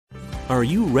Are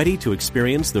you ready to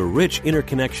experience the rich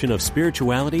interconnection of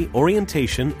spirituality,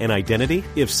 orientation, and identity?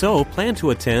 If so, plan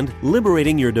to attend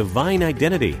Liberating Your Divine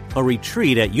Identity, a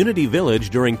retreat at Unity Village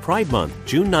during Pride Month,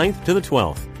 June 9th to the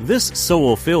 12th. This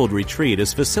soul-filled retreat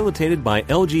is facilitated by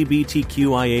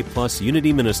LGBTQIA+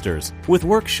 Unity ministers, with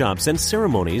workshops and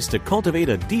ceremonies to cultivate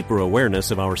a deeper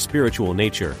awareness of our spiritual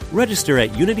nature. Register at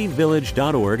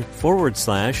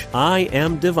unityvillage.org/I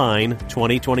Am Divine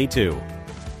 2022.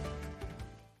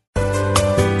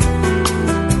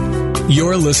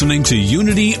 You're listening to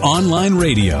Unity Online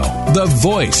Radio, the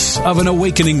voice of an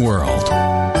awakening world.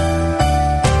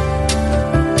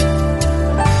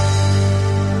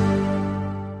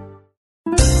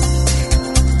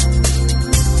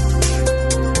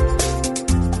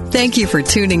 Thank you for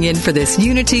tuning in for this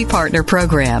Unity Partner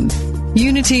Program.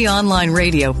 Unity Online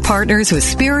Radio partners with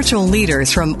spiritual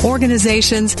leaders from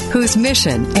organizations whose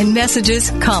mission and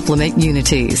messages complement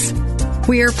Unity's.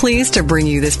 We are pleased to bring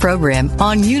you this program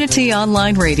on Unity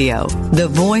Online Radio, the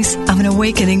voice of an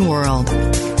awakening world.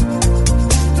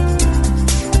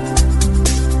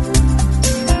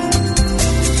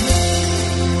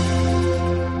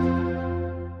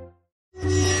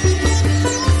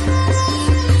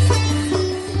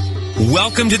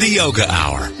 Welcome to the Yoga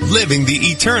Hour, Living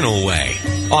the Eternal Way,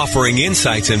 offering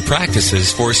insights and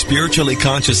practices for spiritually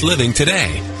conscious living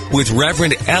today, with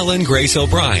Reverend Ellen Grace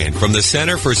O'Brian from the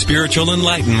Center for Spiritual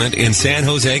Enlightenment in San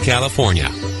Jose,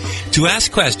 California. To ask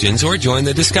questions or join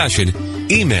the discussion,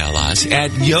 email us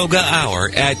at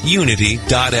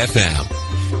yogahour@unity.fm.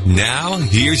 Now,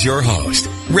 here's your host,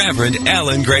 Reverend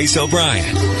Ellen Grace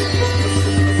O'Brian.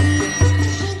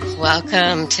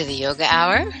 Welcome to the Yoga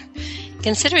Hour.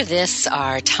 Consider this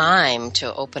our time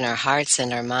to open our hearts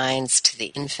and our minds to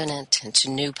the infinite and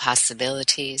to new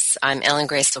possibilities. I'm Ellen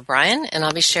Grace O'Brian, and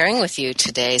I'll be sharing with you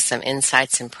today some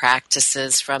insights and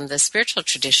practices from the spiritual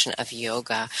tradition of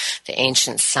yoga, the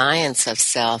ancient science of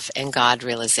self and God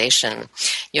realization.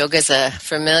 Yoga is a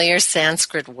familiar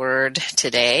Sanskrit word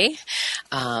today.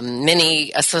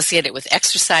 Many associate it with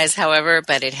exercise, however,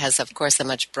 but it has, of course, a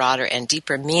much broader and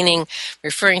deeper meaning,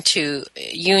 referring to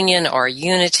union or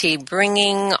unity, bringing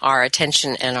our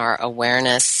attention and our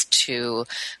awareness to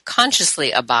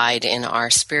consciously abide in our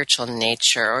spiritual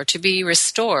nature or to be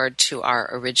restored to our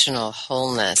original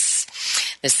wholeness.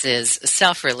 This is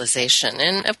self-realization.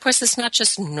 And of course, it's not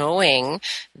just knowing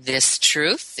this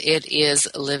truth, it is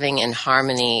living in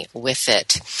harmony with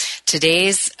it.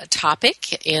 Today's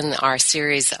topic in our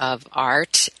series of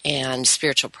art and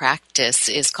spiritual practice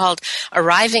is called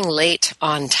Arriving Late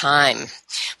on Time,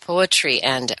 Poetry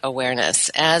and Awareness.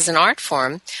 As an art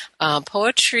form,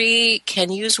 poetry can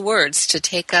use words to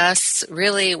take us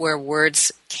really where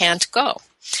words can't go.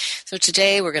 So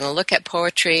today we're going to look at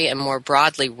poetry and more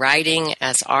broadly writing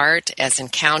as art, as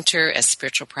encounter, as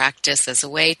spiritual practice, as a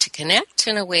way to connect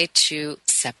and a way to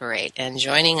separate. And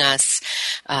joining us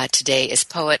today is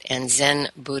poet and Zen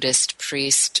Buddhist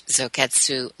priest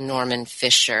Zoketsu Norman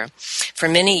Fischer. For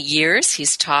many years,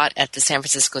 he's taught at the San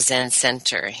Francisco Zen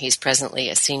Center. He's presently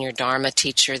a senior Dharma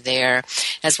teacher there,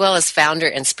 as well as founder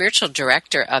and spiritual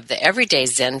director of the Everyday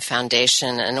Zen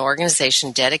Foundation, an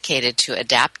organization dedicated to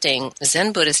adapting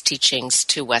Zen Buddhist teachings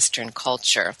to Western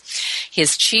culture.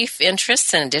 His chief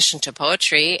interests, in addition to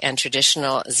poetry and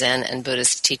traditional Zen and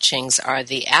Buddhist teachings, are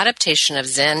the adaptation of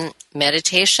Zen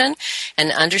meditation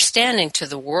and understanding to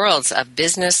the worlds of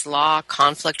business, law,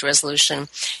 conflict resolution,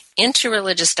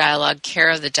 interreligious dialogue, care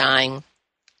of the dying,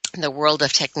 the world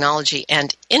of technology,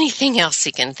 and anything else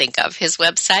he can think of. His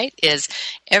website is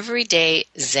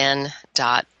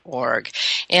everydayzen.org.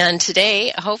 And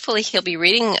today, hopefully, he'll be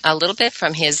reading a little bit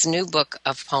from his new book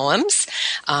of poems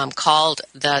called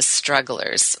The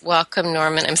Strugglers. Welcome,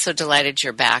 Norman. I'm so delighted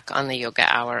you're back on the Yoga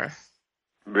Hour.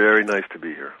 Very nice to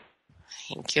be here.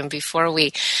 Thank you. And before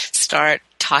we start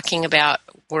talking about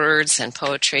words and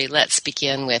poetry, let's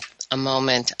begin with a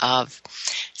moment of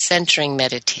centering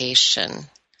meditation.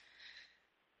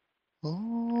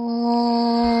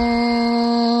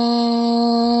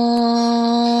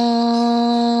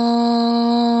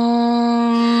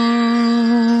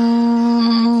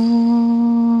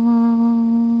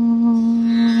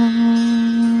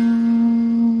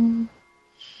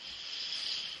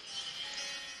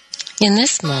 In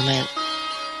this moment,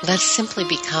 let's simply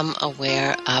become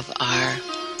aware of our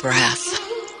breath.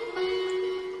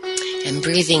 And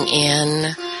breathing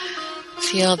in,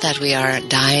 feel that we are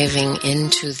diving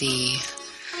into the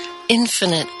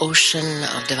infinite ocean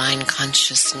of divine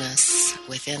consciousness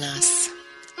within us.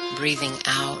 Breathing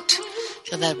out,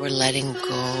 feel that we're letting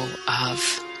go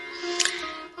of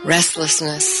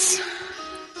restlessness,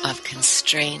 of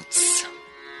constraints,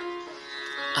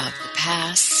 of the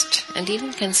past, and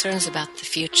even concerns about the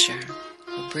future.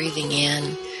 We're breathing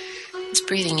in, just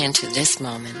breathing into this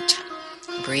moment,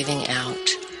 breathing out,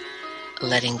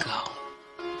 letting go.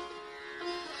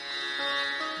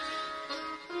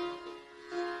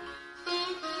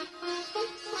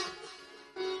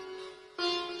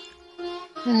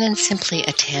 And then simply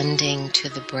attending to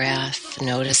the breath,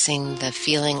 noticing the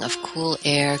feeling of cool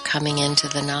air coming into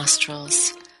the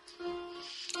nostrils,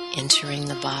 entering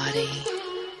the body,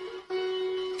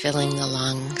 filling the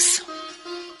lungs,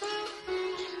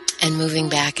 and moving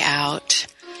back out,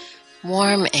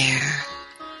 warm air.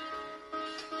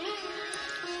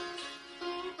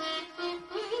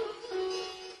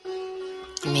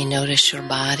 You may notice your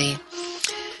body.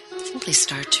 Simply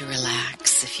start to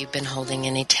relax if you've been holding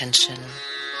any tension.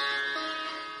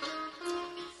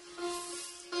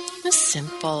 A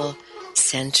simple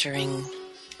centering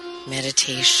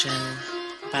meditation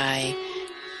by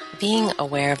being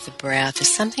aware of the breath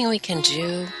is something we can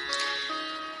do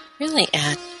really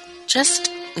at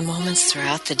just moments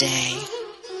throughout the day.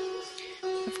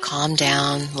 Calm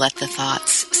down, let the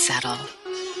thoughts settle.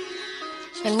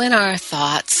 And when our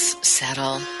thoughts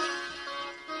settle,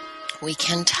 we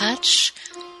can touch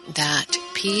that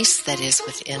peace that is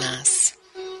within us,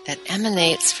 that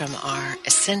emanates from our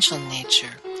essential nature.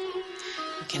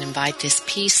 We can invite this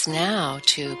peace now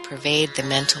to pervade the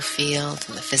mental field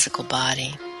and the physical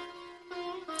body.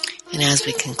 And as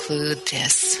we conclude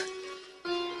this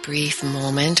brief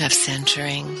moment of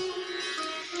centering,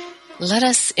 let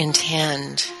us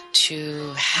intend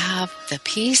to have the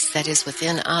peace that is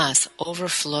within us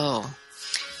overflow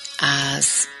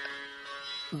as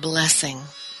blessing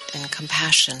and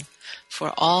compassion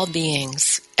for all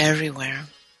beings everywhere.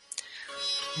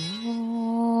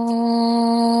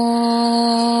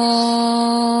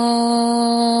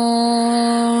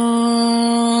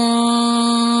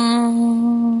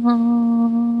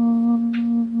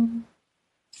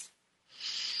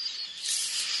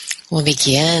 We'll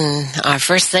begin our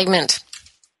first segment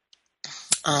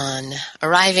on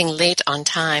arriving late on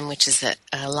time, which is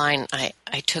a line I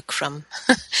took from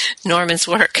Norman's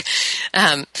work.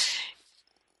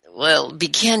 We'll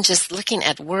begin just looking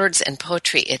at words and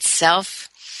poetry itself.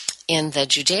 In the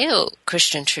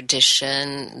Judeo-Christian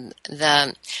tradition,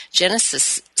 the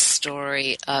Genesis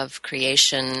story of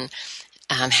creation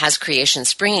has creation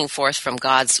springing forth from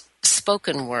God's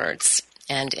spoken words.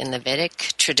 And in the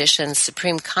Vedic tradition,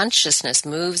 supreme consciousness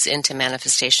moves into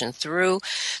manifestation through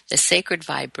the sacred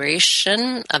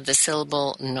vibration of the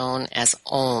syllable known as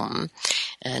Om.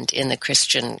 And in the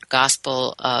Christian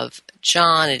Gospel of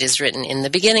John, it is written, "In the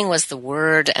beginning was the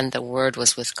Word, and the Word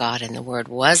was with God, and the Word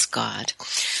was God."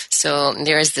 So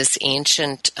there is this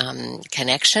ancient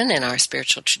connection in our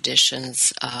spiritual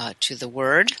traditions to the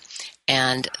Word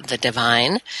and the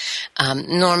divine.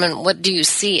 Norman, what do you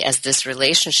see as this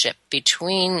relationship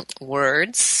between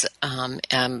words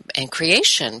and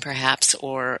creation, perhaps,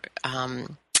 or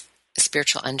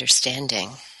spiritual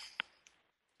understanding?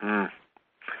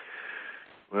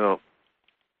 Well,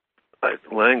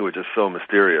 language is so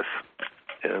mysterious,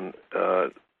 and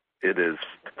it is,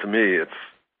 to me, it's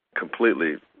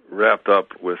completely wrapped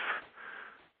up with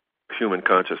human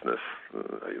consciousness.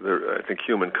 I think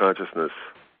human consciousness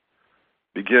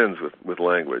begins with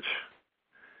language.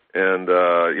 And,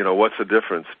 what's the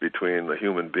difference between a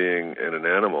human being and an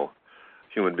animal?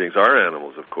 Human beings are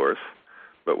animals, of course,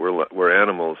 but we're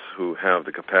animals who have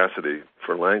the capacity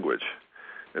for language.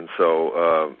 And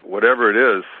so whatever it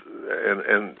is,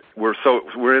 and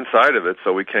we're inside of it,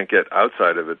 so we can't get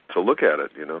outside of it to look at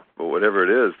it, But whatever it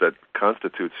is that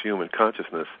constitutes human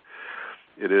consciousness,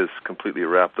 it is completely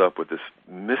wrapped up with this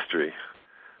mystery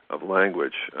of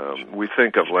language. We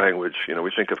think of language,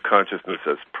 we think of consciousness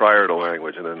as prior to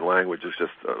language, and then language is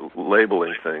just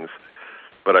labeling things.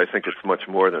 But I think it's much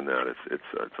more than that.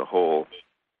 It's a whole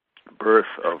birth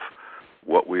of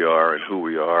what we are and who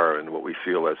we are and what we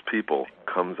feel as people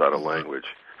comes out of language.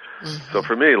 Mm-hmm. So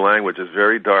for me, language is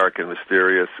very dark and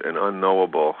mysterious and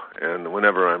unknowable. And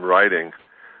whenever I'm writing,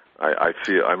 I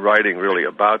feel I'm writing really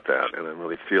about that, and I'm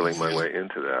really feeling my way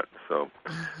into that. So,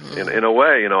 in a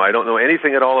way, I don't know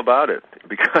anything at all about it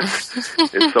because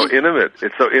it's so intimate.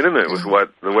 It's so intimate with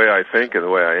the way I think and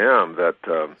the way I am that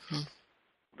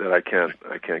I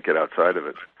can't get outside of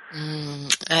it.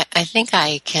 I think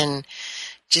I can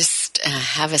just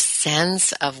have a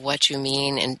sense of what you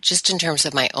mean, and just in terms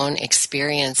of my own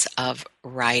experience of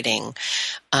writing.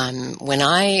 When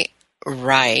I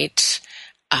write,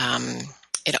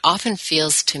 it often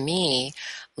feels to me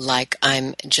like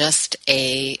I'm just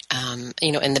in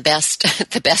the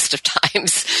best of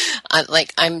times,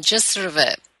 like I'm just sort of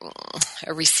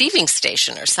a receiving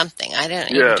station or something. I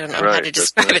don't know how to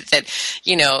describe it. That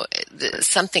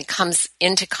something comes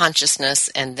into consciousness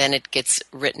and then it gets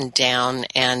written down.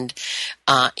 And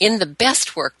in the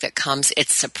best work that comes, it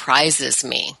surprises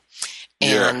me.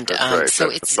 And so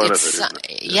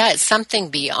it's something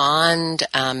beyond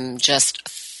just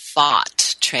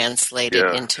thought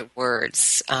translated into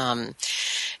words.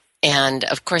 And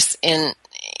of course,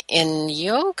 in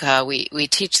yoga, we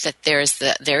teach that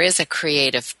there is a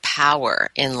creative power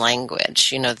in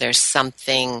language. There's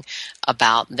something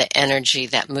about the energy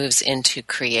that moves into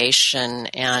creation,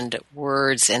 and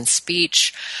words and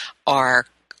speech are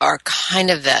kind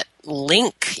of that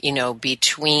link,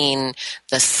 between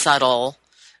the subtle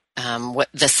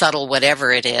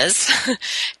whatever it is,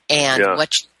 and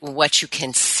what you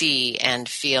can see and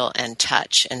feel and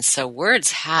touch. And so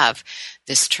words have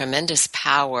this tremendous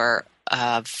power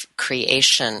of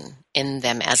creation in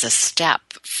them as a step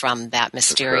from that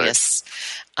mysterious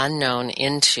unknown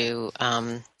into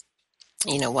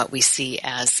what we see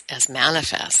as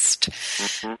manifest.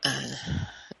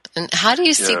 And how do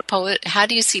you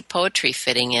see poetry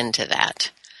fitting into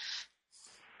that?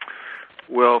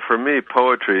 Well, for me,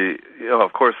 poetry,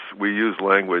 of course, we use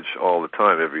language all the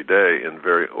time, every day, in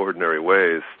very ordinary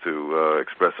ways to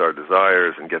express our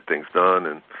desires and get things done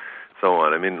and so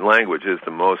on. I mean, language is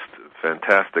the most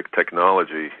fantastic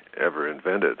technology ever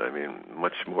invented. I mean,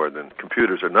 much more than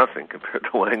computers are nothing compared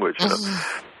to language.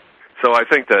 So I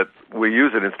think that we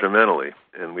use it instrumentally,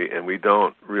 and we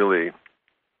don't really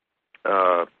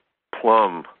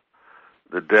plumb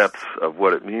the depths of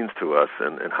what it means to us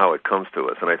and how it comes to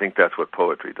us. And I think that's what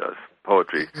poetry does.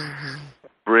 Poetry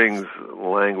brings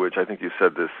language. I think you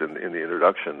said this in the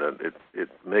introduction, that it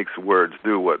makes words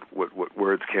do what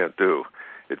words can't do.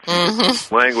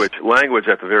 It's language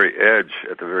at the very edge,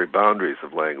 at the very boundaries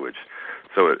of language.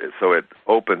 So it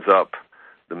opens up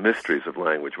the mysteries of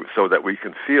language so that we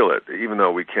can feel it, even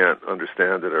though we can't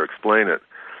understand it or explain it.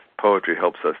 Poetry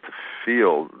helps us to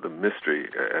feel the mystery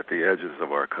at the edges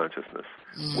of our consciousness.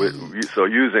 So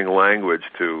using language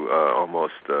to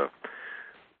almost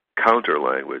counter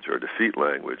language or defeat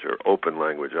language or open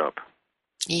language up.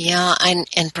 Yeah,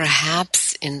 and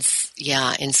perhaps in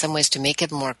some ways to make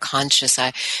it more conscious.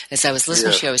 As I was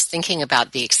listening to you, I was thinking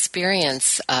about the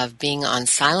experience of being on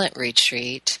silent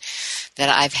retreat that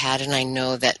I've had, and I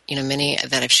know that many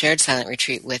that I've shared silent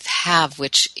retreat with have,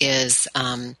 which is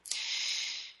at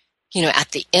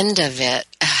the end of it,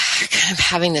 kind of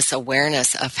having this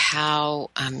awareness of how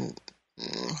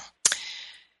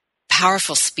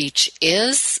powerful speech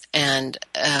is and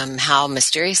how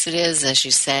mysterious it is, as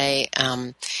you say,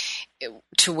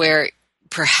 to where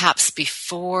perhaps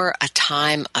before a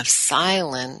time of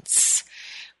silence,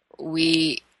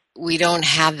 we don't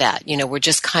have that. We're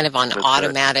just kind of on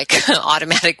automatic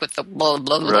with the blah,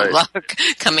 blah, blah, blah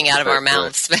coming out of our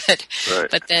mouths.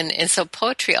 But then, and so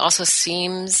poetry also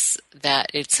seems that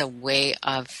it's a way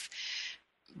of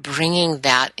bringing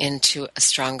that into a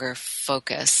stronger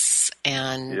focus.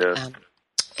 And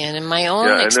in my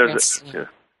own experience,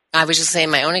 I was just saying,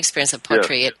 my own experience of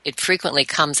poetry, it frequently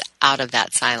comes out of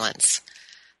that silence.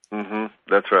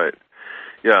 That's right.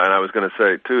 Yeah, and I was going to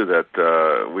say, too,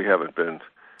 that we haven't been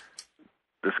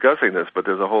discussing this, but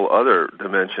there's a whole other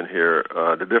dimension here,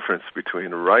 the difference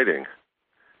between writing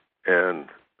and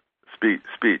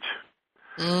speech.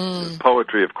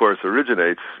 Poetry, of course,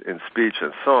 originates in speech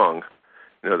and song.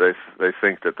 They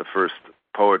think that the first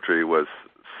poetry was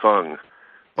sung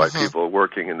by people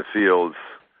working in the fields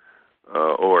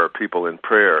or people in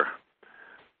prayer,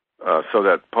 so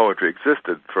that poetry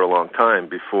existed for a long time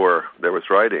before there was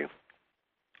writing.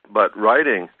 But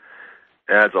writing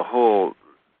adds a whole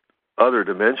other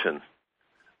dimension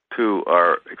to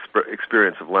our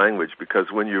experience of language,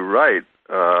 because when you write,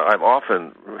 I've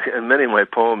often, in many of my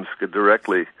poems could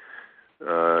directly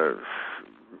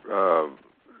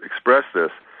express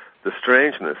this, the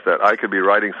strangeness that I could be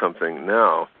writing something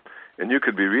now, and you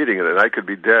could be reading it, and I could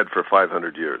be dead for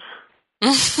 500 years.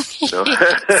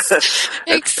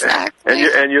 Exactly.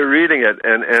 And you're reading it,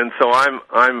 and so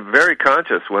I'm very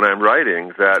conscious when I'm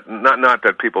writing that not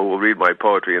that people will read my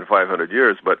poetry in 500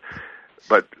 years, but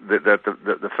that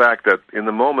the fact that in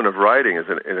the moment of writing is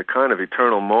in a kind of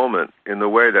eternal moment in the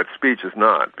way that speech is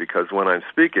not, because when I'm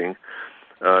speaking,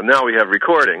 now we have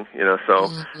recording,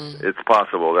 so it's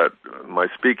possible that my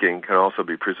speaking can also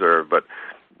be preserved, but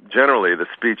generally the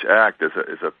speech act is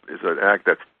an act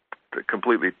that's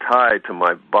completely tied to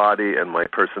my body and my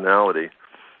personality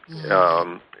in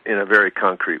a very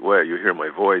concrete way. You hear my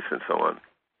voice and so on.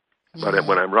 But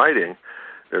when I'm writing,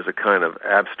 there's a kind of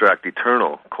abstract,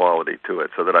 eternal quality to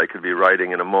it, so that I could be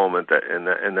writing in a moment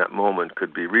and that moment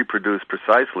could be reproduced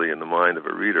precisely in the mind of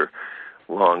a reader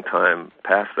long time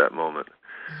past that moment.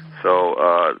 So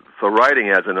writing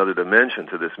adds another dimension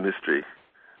to this mystery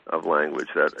of language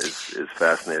that is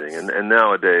fascinating. And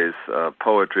nowadays,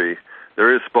 poetry,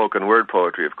 there is spoken word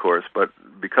poetry, of course, but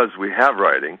because we have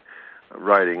writing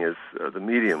is the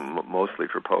medium mostly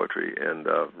for poetry, and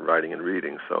writing and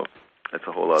reading, so that's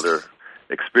a whole other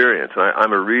experience.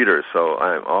 I'm a reader, so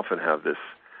I often have this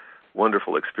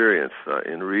wonderful experience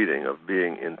in reading of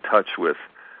being in touch with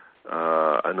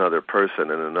another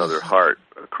person and another heart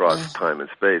across time and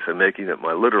space, and making it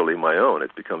literally my own.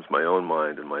 It becomes my own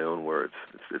mind and my own words.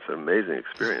 It's an amazing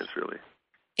experience, really.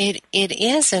 It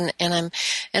is, and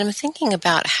I'm thinking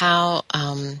about how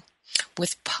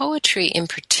with poetry in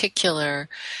particular,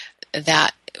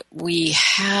 that we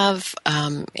have,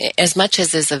 as much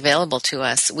as is available to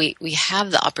us, we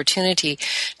have the opportunity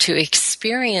to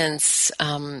experience,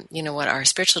 what our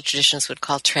spiritual traditions would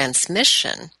call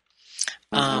transmission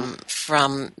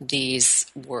from these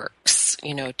works,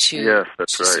 yes,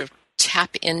 that's right. Sort of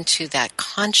tap into that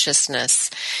consciousness.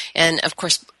 And of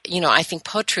course, I think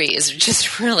poetry is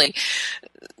just really,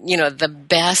 the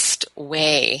best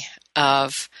way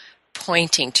of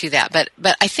pointing to that. But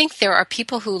I think there are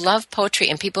people who love poetry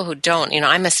and people who don't.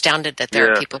 I'm astounded that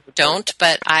there are people who don't,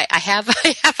 but I have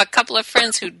a couple of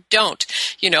friends who don't.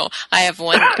 I have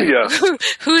one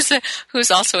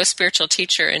who's also a spiritual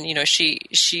teacher, and she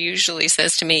usually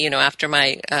says to me, after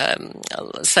my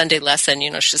Sunday lesson,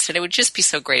 she said, it would just be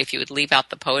so great if you would leave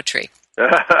out the poetry.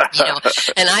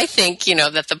 And I think,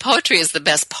 that the poetry is the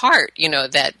best part,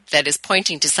 that is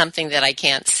pointing to something that I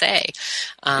can't say.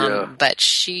 But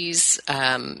she's,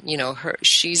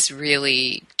 she's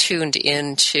really tuned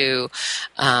into,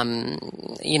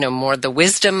 more the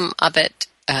wisdom of it.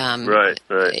 Right.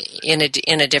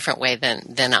 In a different way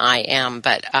than I am.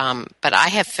 But I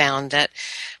have found that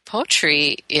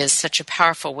poetry is such a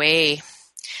powerful way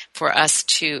for us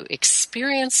to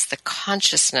experience the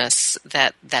consciousness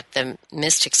that the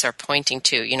mystics are pointing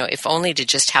to, if only to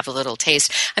just have a little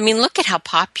taste. I mean, look at how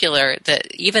popular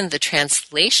even the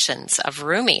translations of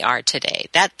Rumi are today.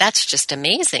 That's just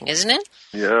amazing, isn't it?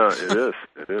 Yeah, it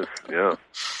is, yeah.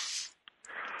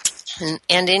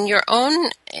 And in your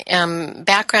own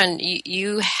background,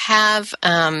 you have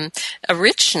a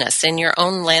richness in your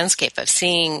own landscape of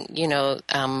seeing,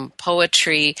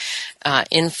 poetry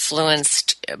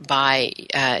influenced by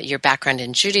your background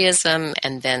in Judaism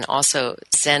and then also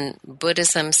Zen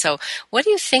Buddhism. So what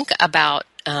do you think about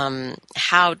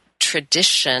how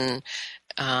tradition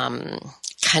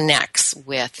connects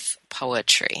with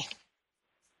poetry?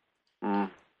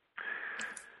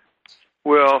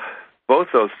 Well, both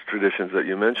those traditions that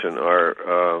you mentioned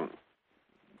are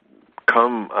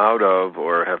come out of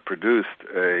or have produced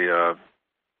a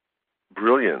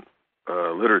brilliant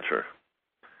literature.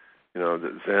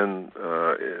 The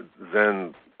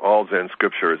Zen, all Zen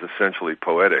scripture is essentially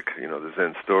poetic. The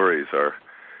Zen stories are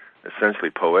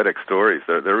essentially poetic stories.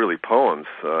 They're really poems.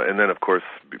 And then, of course,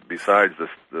 besides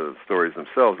the stories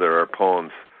themselves, there are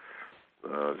poems.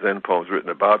 Zen poems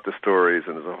written about the stories,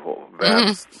 and there's a whole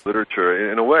vast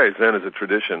literature. In a way, Zen is a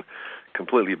tradition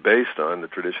completely based on the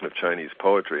tradition of Chinese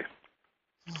poetry.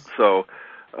 So,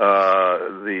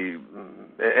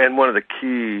 and one of the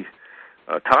key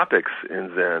topics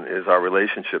in Zen is our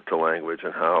relationship to language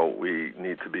and how we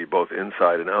need to be both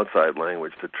inside and outside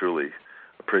language to truly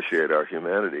appreciate our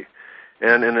humanity.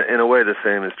 And in a way, the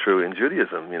same is true in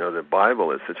Judaism. The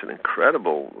Bible is such an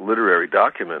incredible literary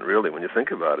document, really, when you think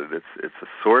about it. It's a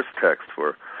source text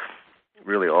for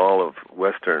really all of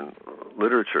Western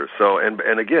literature. So, and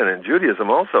again, in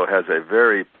Judaism also has a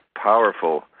very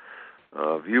powerful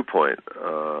viewpoint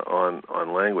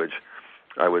on language.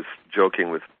 I was joking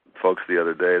with folks the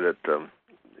other day that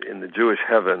in the Jewish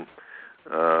heaven,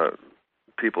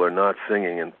 people are not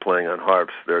singing and playing on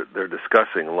harps. They're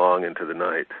discussing long into the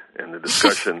night, and the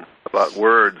discussion about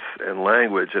words and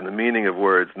language and the meaning of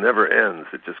words never ends.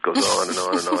 It just goes on and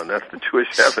on and on. That's the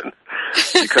Jewish heaven,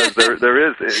 because there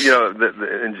is,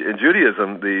 in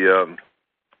Judaism,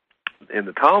 in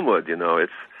the Talmud,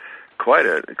 it's quite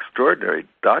an extraordinary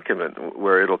document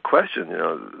where it'll question,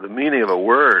 the meaning of a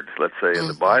word, let's say in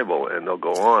the Bible, and they'll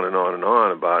go on and on and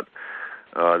on about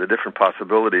the different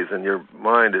possibilities, and your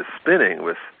mind is spinning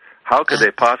with how could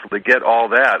they possibly get all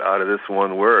that out of this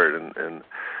one word, and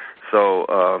so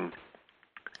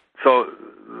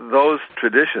those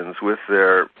traditions with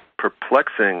their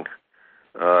perplexing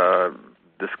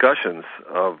discussions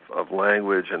of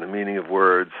language and the meaning of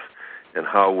words and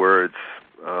how words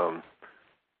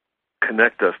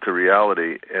connect us to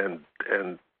reality and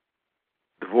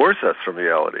divorce us from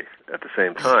reality at the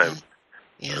same time.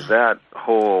 Yeah. That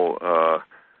whole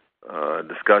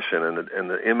discussion and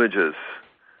the images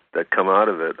that come out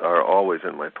of it are always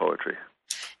in my poetry.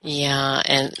 Yeah,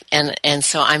 and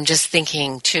so I'm just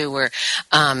thinking too. We're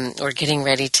getting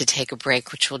ready to take a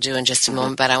break, which we'll do in just a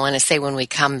moment. But I want to say when we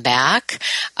come back,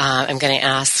 I'm going to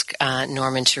ask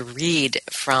Norman to read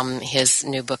from his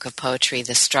new book of poetry,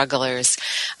 The Strugglers,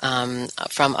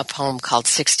 from a poem called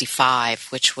 65,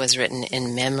 which was written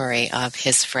in memory of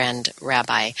his friend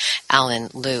Rabbi Alan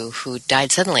Liu, who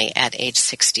died suddenly at age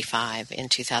 65 in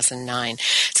 2009.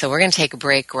 So we're going to take a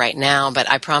break right now, but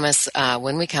I promise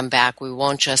when we come back, we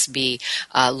won't just be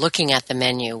looking at the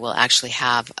menu. We'll actually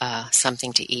have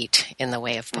something to eat in the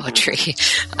way of poetry.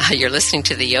 You're listening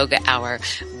to the Yoga Hour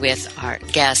with our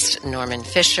guest, Norman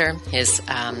Fischer. His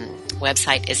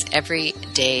website is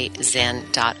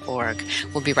everydayzen.org.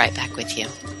 We'll be right back with you.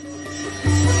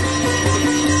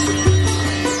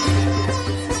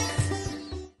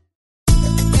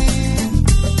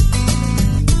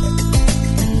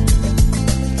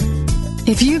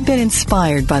 If you've been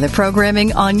inspired by the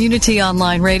programming on Unity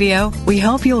Online Radio, we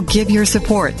hope you'll give your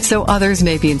support so others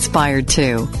may be inspired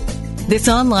too. This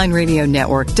online radio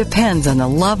network depends on the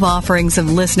love offerings of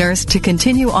listeners to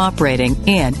continue operating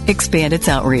and expand its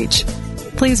outreach.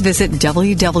 Please visit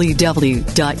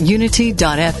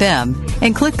www.unity.fm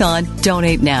and click on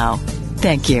Donate Now.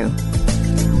 Thank you.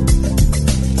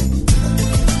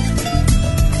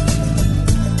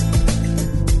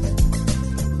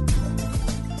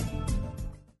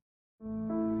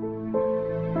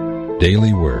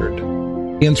 Daily Word,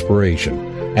 inspiration,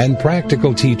 and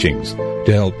practical teachings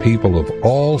to help people of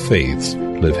all faiths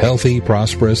live healthy,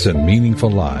 prosperous, and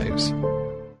meaningful lives.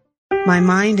 My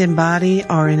mind and body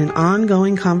are in an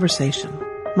ongoing conversation.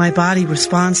 My body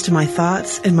responds to my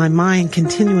thoughts, and my mind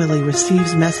continually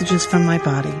receives messages from my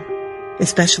body,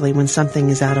 especially when something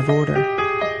is out of order.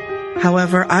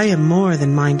 However, I am more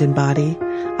than mind and body.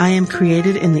 I am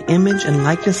created in the image and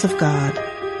likeness of God.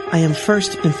 I am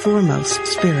first and foremost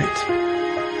spirit.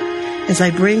 As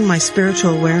I bring my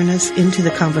spiritual awareness into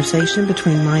the conversation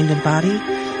between mind and body,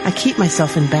 I keep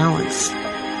myself in balance.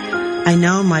 I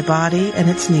know my body and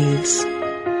its needs.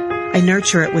 I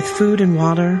nurture it with food and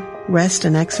water, rest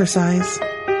and exercise.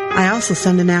 I also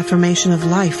send an affirmation of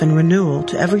life and renewal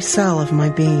to every cell of my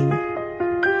being.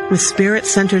 With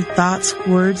spirit-centered thoughts,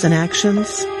 words, and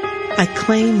actions, I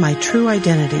claim my true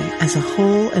identity as a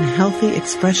whole and healthy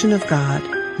expression of God,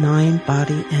 mind,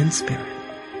 body, and spirit.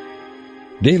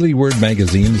 Daily Word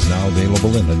magazine is now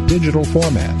available in a digital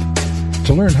format.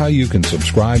 To learn how you can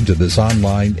subscribe to this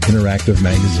online interactive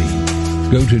magazine,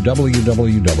 go to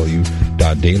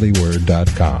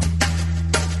www.dailyword.com.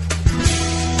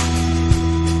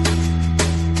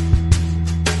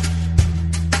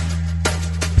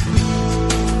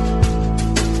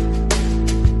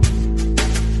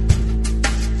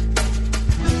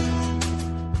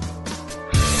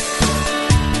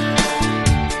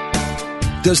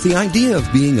 Does the idea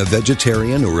of being a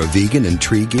vegetarian or a vegan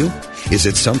intrigue you? Is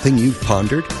it something you've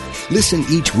pondered? Listen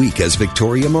each week as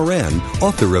Victoria Moran,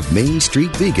 author of Main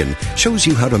Street Vegan, shows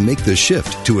you how to make the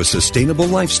shift to a sustainable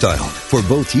lifestyle for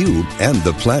both you and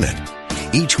the planet.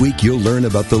 Each week you'll learn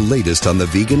about the latest on the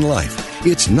vegan life.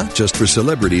 It's not just for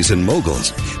celebrities and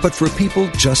moguls, but for people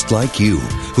just like you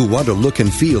who want to look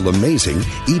and feel amazing,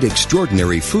 eat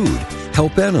extraordinary food,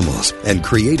 help animals, and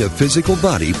create a physical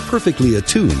body perfectly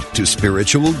attuned to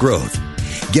spiritual growth.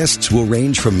 Guests will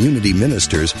range from Unity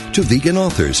ministers to vegan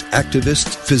authors,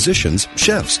 activists, physicians,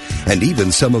 chefs, and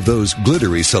even some of those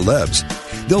glittery celebs.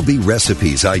 There'll be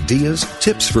recipes, ideas,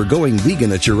 tips for going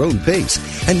vegan at your own pace,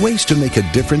 and ways to make a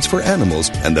difference for animals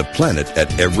and the planet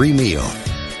at every meal.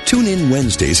 Tune in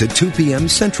Wednesdays at 2 p.m.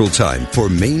 Central Time for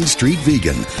Main Street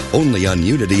Vegan, only on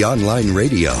Unity Online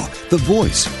Radio, the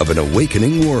voice of an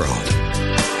awakening world.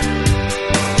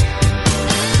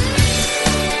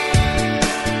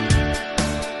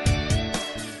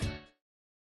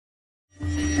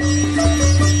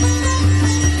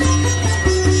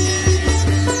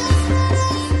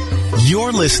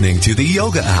 You're listening to the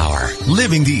Yoga Hour,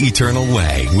 Living the Eternal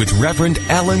Way with Reverend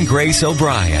Ellen Grace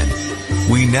O'Brian.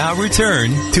 We now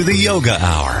return to the Yoga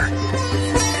Hour.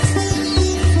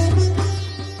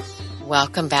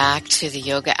 Welcome back to the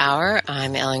Yoga Hour.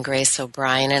 I'm Ellen Grace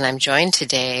O'Brian, and I'm joined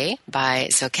today by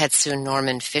Zoketsu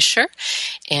Norman Fischer.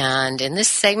 And in this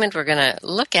segment, we're going to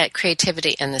look at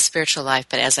creativity and the spiritual life.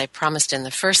 But as I promised in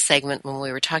the first segment, when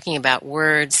we were talking about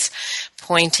words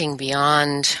pointing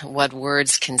beyond what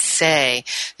words can say,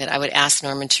 that I would ask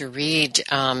Norman to read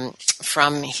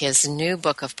from his new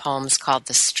book of poems called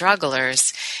The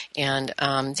Strugglers. And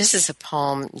this is a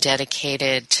poem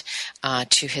dedicated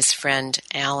to his friend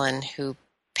Alan, who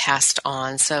passed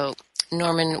on. So,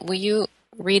 Norman, will you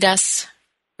read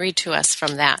to us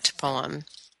from that poem?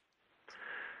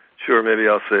 Sure, maybe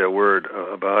I'll say a word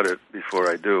about it before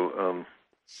I do.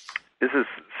 This is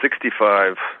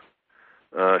 65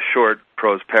 short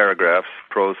prose paragraphs,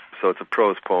 so it's a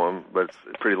prose poem, but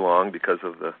it's pretty long because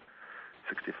of the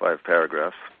 65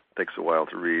 paragraphs. It takes a while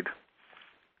to read.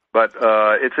 But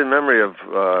it's in memory of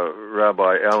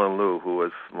Rabbi Alan Liu, who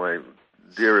was my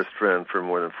dearest friend for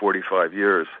more than 45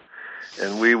 years.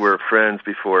 And we were friends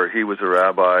before he was a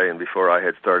rabbi and before I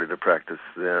had started to practice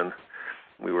Zen.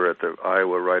 We were at the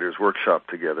Iowa Writers' Workshop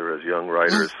together as young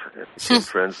writers and became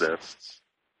friends then.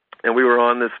 And we were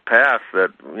on this path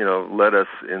that, led us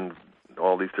in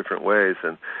all these different ways.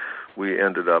 And we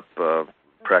ended up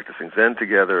practicing Zen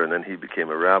together, and then he became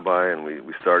a rabbi, and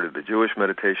we started the Jewish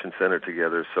Meditation Center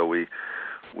together. So we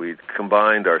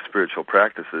combined our spiritual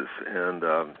practices, and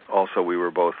also we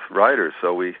were both writers.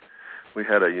 So we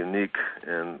had a unique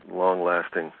and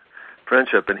long-lasting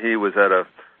friendship. And he was at a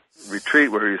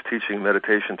retreat where he was teaching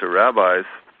meditation to rabbis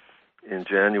in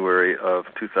January of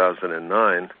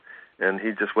 2009, and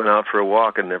he just went out for a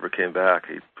walk and never came back.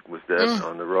 He was dead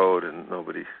on the road, and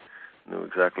nobody knew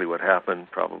exactly what happened,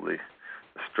 probably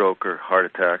a stroke or heart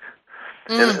attack.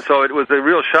 And so it was a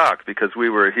real shock because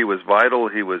he was vital,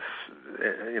 he was,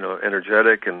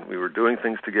 energetic, and we were doing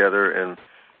things together, and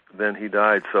then he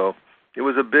died. So it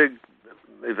was a big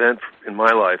event in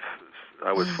my life.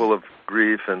 I was full of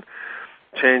grief and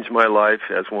changed my life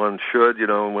as one should,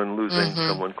 when losing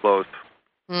someone close.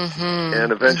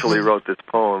 And eventually wrote this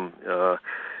poem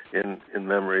in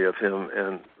memory of him.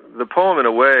 And the poem, in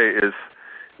a way,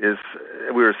 is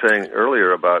we were saying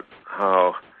earlier about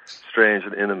how strange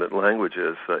and intimate language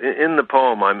is. In the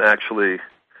poem, I'm actually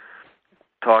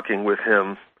talking with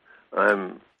him.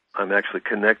 I'm actually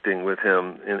connecting with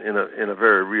him in a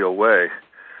very real way.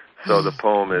 So the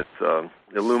poem is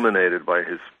illuminated by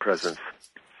his presence.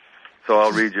 So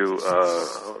I'll read you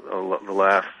the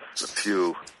last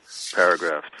few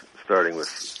paragraphs, starting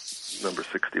with number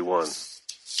 61.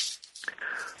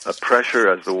 A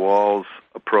pressure as the walls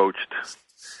approached.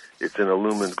 It's in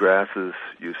illumined grasses.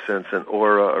 You sense an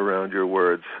aura around your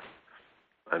words.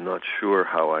 I'm not sure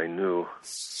how I knew,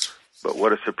 but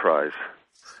what a surprise.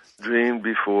 Dreamed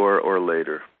before or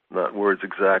later. Not words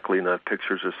exactly, not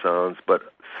pictures or sounds, but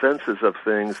senses of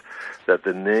things that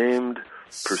the named,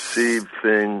 perceived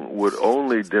thing would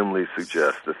only dimly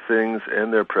suggest. The things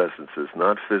and their presences,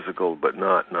 not physical, but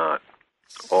not.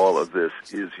 All of this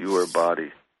is your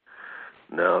body,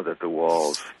 now that the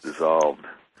walls dissolved.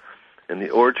 And the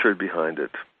orchard behind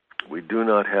it, we do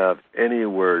not have any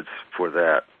words for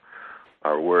that.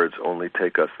 Our words only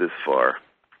take us this far.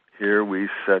 Here we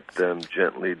set them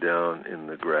gently down in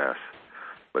the grass.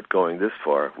 But going this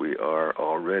far, we are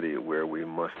already where we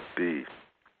must be.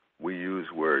 We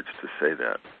use words to say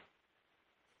that.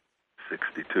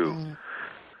 62.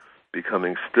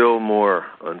 Becoming still more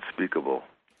unspeakable.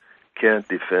 Can't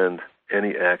defend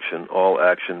any action. All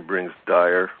action brings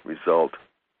dire result.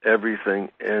 Everything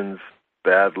ends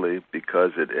badly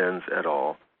because it ends at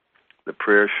all. The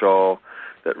prayer shawl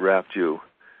that wrapped you.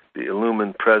 The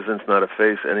illumined presence, not a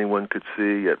face anyone could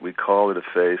see, yet we call it a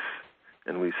face.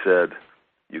 And we said,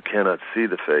 you cannot see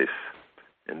the face,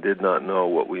 and did not know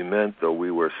what we meant, though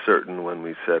we were certain when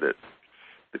we said it.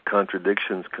 The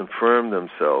contradictions confirm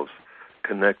themselves,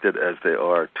 connected as they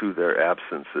are to their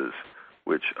absences,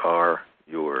 which are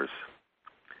yours.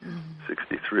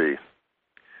 63.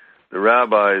 The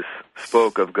rabbis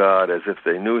spoke of God as if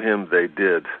they knew him, they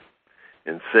did.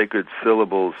 In sacred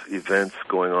syllables, events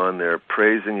going on there,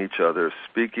 praising each other,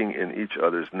 speaking in each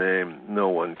other's name. No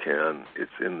one can.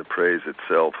 It's in the praise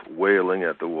itself, wailing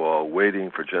at the wall, waiting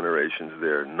for generations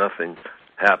there. Nothing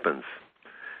happens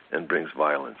and brings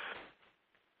violence.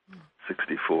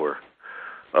 64.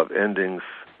 Of endings,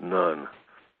 none.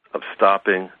 Of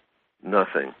stopping,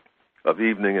 nothing. Of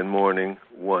evening and morning,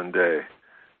 one day.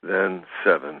 Then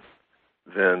 7.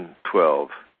 Then 12.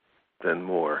 Then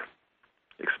more.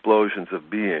 Explosions of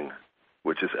being,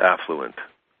 which is affluent.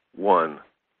 One,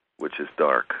 which is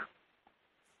dark.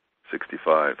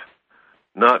 65.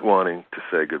 Not wanting to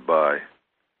say goodbye.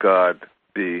 God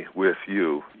be with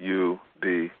you. You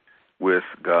be with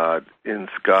God in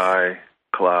sky,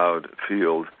 cloud,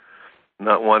 field.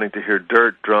 Not wanting to hear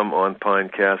dirt drum on pine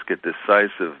casket,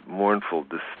 decisive, mournful,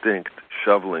 distinct,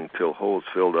 shoveling till holes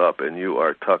filled up and you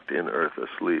are tucked in earth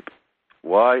asleep.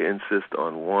 Why insist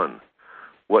on one?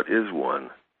 What is one?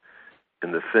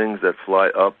 In the things that fly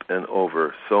up and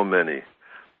over, so many,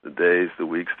 the days, the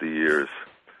weeks, the years,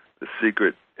 the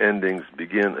secret endings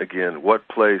begin again. What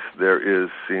place there is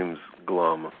seems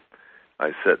glum.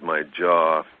 I set my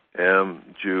jaw,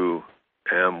 am Jew,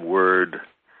 am word,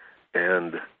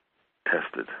 and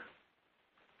tested.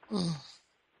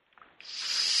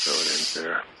 So it ends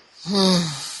there.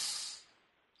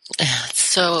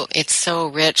 It's so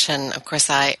rich, and of course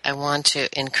I want to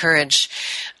encourage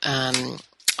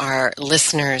our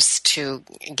listeners to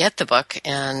get the book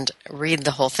and read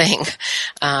the whole thing.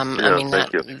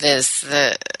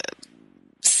 The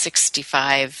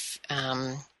 65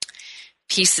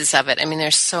 pieces of it. I mean,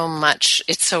 there's so much.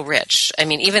 It's so rich. I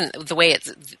mean, even the way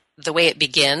it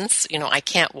begins. You know, I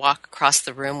can't walk across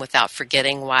the room without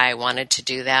forgetting why I wanted to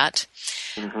do that.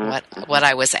 What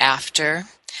I was after.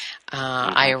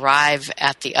 I arrive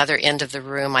at the other end of the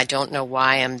room. I don't know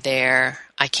why I'm there.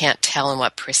 I can't tell in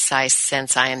what precise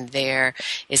sense I am there.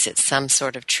 Is it some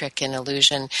sort of trick and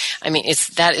illusion? I mean,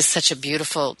 that is such a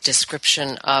beautiful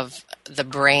description of the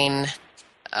brain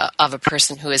of a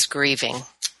person who is grieving.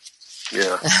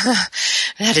 Yeah.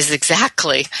 That is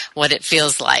exactly what it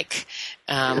feels like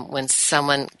when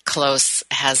someone close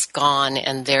has gone,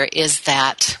 and there is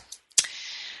that...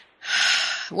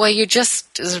 Well, you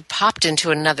just popped into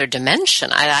another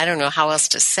dimension. I don't know how else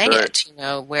to say it, you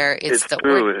know, where it's the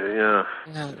true, word. Yeah.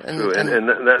 True. And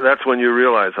that's when you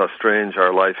realize how strange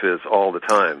our life is all the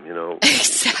time, you know.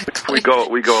 Exactly.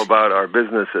 We go about our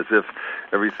business as if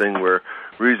everything were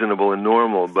reasonable and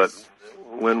normal, but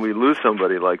when we lose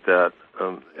somebody like that,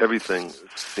 everything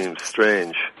seems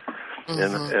strange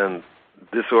and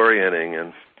disorienting,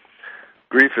 and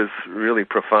grief is really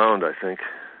profound, I think.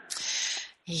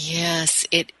 Yes,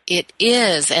 it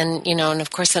is. And, you know, and of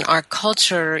course in our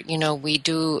culture, you know, we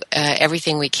do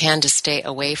everything we can to stay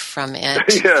away from it.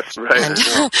 Yes, right. And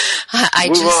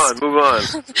move on.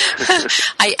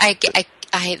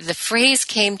 The phrase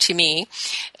came to me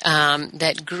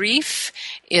that grief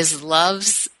is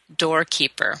love's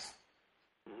doorkeeper.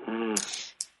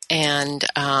 And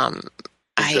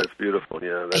that's beautiful.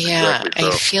 Yeah, that's exactly so.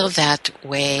 I feel that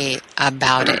way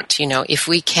about it. You know, if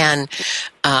we can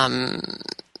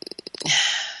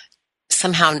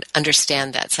somehow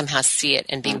understand that, somehow see it,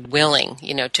 and be willing,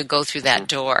 you know, to go through that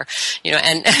door, you know,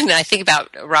 and I think about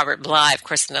Robert Bly, of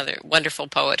course, another wonderful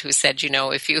poet, who said, you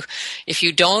know, if you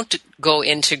don't go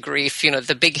into grief, you know,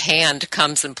 the big hand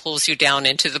comes and pulls you down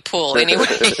into the pool anyway.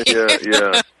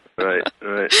 Yeah. Right.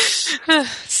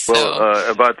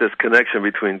 Well, about this connection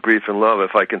between grief and love,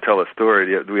 if I can tell a story,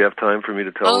 do we have time for me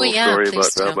to tell a little story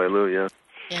about Rabbi Lou? Yeah.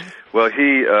 Well,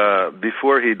 he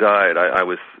before he died, I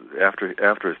was after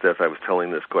his death, I was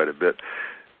telling this quite a bit.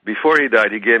 Before he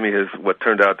died, he gave me what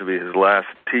turned out to be his last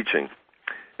teaching,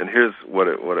 and here's what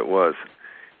it was.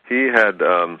 He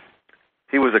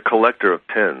was a collector of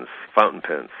pens, fountain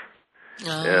pens,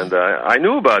 and I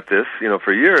knew about this, you know,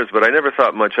 for years, but I never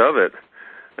thought much of it.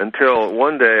 Until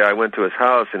one day I went to his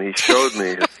house and he showed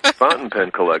me his fountain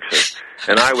pen collection,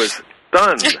 and I was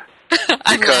stunned.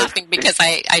 I'm laughing because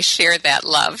I share that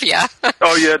love, yeah.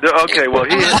 Oh, yeah, okay, well,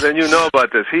 then you know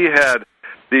about this. He had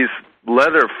these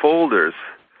leather folders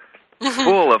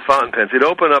full of fountain pens. He'd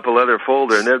open up a leather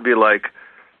folder, and there'd be like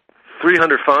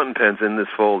 300 fountain pens in this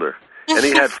folder. And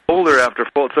he had folder after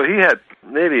folder. So he had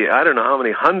maybe, I don't know how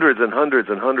many, hundreds and hundreds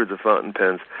and hundreds of fountain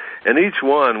pens. And each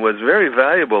one was very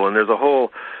valuable, and there's a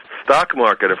whole stock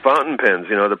market of fountain pens.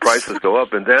 You know, the prices go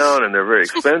up and down, and they're very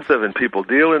expensive, and people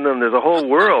deal in them. There's a whole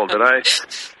world that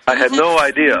I had no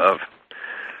idea of.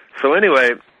 So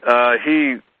anyway,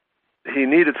 he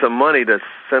needed some money to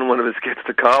send one of his kids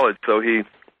to college, so he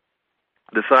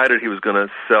decided he was going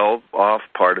to sell off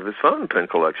part of his fountain pen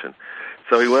collection.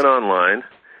 So he went online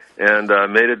and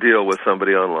made a deal with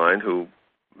somebody online who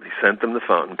he sent them the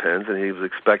fountain pens, and he was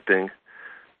expecting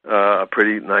a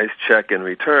pretty nice check in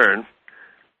return,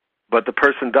 but the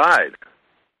person died.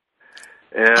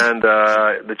 And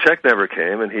the check never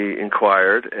came, and he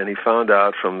inquired, and he found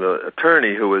out from the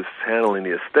attorney who was handling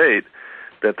the estate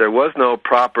that there was no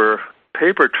proper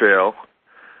paper trail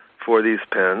for these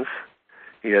pens.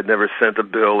 He had never sent a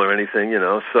bill or anything, you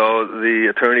know, so the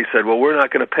attorney said, well, we're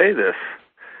not going to pay this,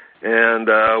 and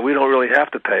we don't really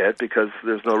have to pay it because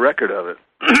there's no record of it.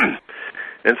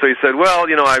 And so he said, well,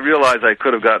 you know, I realized I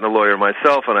could have gotten a lawyer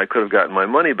myself and I could have gotten my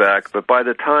money back, but by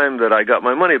the time that I got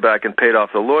my money back and paid off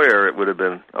the lawyer, it would have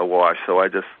been a wash, so I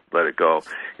just let it go.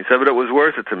 He said, but it was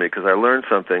worth it to me because I learned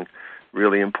something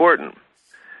really important.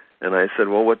 And I said,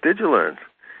 well, what did you learn?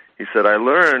 He said, I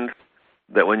learned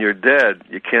that when you're dead,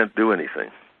 you can't do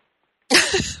anything.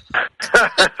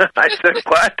 I said,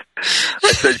 what?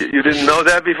 I said, you didn't know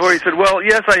that before? He said, well,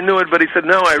 yes, I knew it, but he said,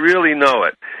 no, I really know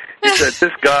it. He said,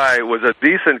 this guy was a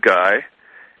decent guy,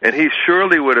 and he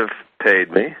surely would have paid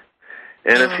me.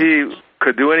 And if he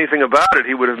could do anything about it,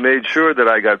 he would have made sure that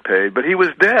I got paid. But he was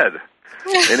dead,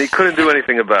 and he couldn't do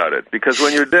anything about it, because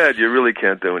when you're dead, you really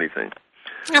can't do anything.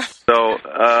 So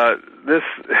this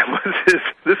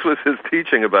was his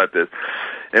teaching about this.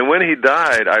 And when he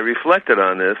died, I reflected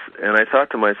on this, and I thought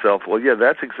to myself, well, yeah,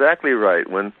 that's exactly right.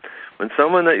 When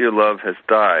someone that you love has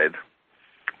died,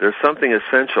 there's something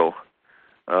essential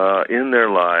in their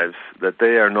lives that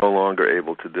they are no longer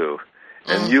able to do,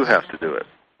 and you have to do it.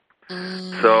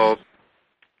 So,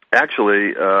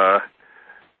 actually,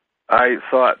 I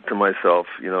thought to myself,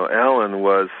 Alan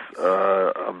was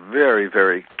a very,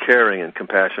 very caring and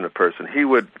compassionate person. He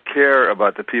would care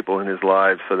about the people in his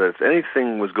lives, so that if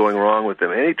anything was going wrong with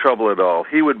them, any trouble at all,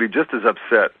 he would be just as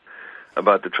upset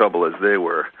about the trouble as they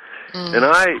were. And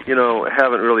I,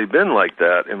 haven't really been like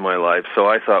that in my life, so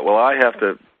I thought, well, I have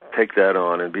to take that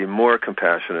on and be more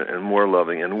compassionate and more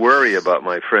loving and worry about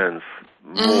my friends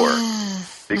more,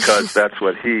 because that's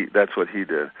what he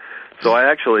did. So I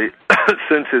actually,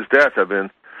 since his death, I've been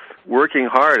working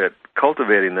hard at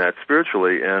cultivating that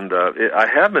spiritually, and I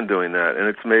have been doing that, and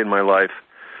it's made my life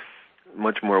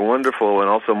much more wonderful and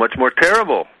also much more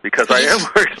terrible, because I am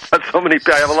worried about so many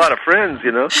people. I have a lot of friends,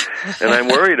 and I'm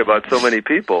worried about so many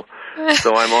people.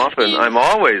 So I'm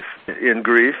always in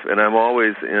grief, and I'm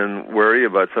always in worry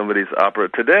about somebody's opera.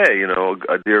 Today,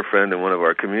 a dear friend in one of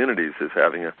our communities is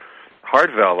having a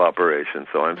heart valve operation,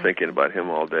 so I'm thinking about him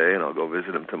all day, and I'll go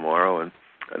visit him tomorrow, and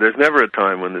there's never a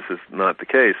time when this is not the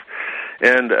case.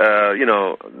 And,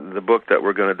 the book that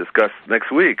we're going to discuss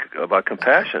next week about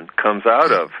compassion comes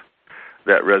out of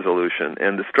that resolution.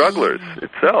 And The Strugglers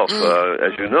itself,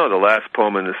 as you know, the last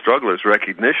poem in The Strugglers,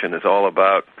 Recognition, is all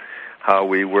about how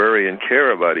we worry and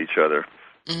care about each other.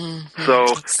 So,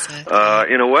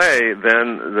 in a way,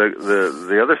 then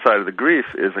the other side of the grief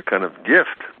is a kind of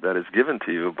gift that is given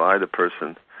to you by the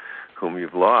person whom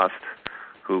you've lost,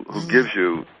 who gives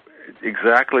you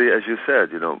exactly as you said,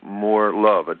 more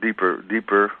love, a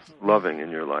deeper loving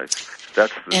in your life. That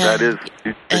is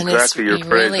exactly your phrase.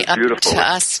 Really it's beautiful. Up to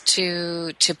us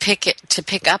to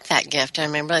pick up that gift. I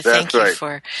mean, really thank you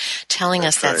for telling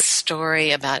us that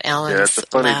story about Alan's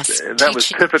last teaching. That was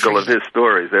typical of his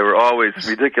stories. They were always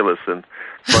ridiculous and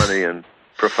funny and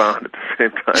profound at the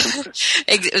same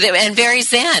time. And very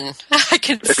Zen. I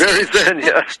can see. Very Zen,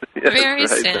 yes. Very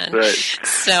Zen. Zen. Right.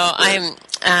 So I'm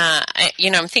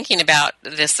thinking about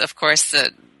this, of course,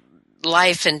 the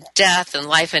life and death and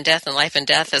life and death and life and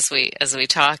death as we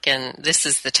talk, and this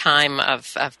is the time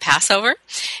of Passover,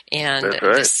 and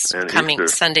this coming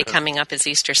Easter. Sunday coming up is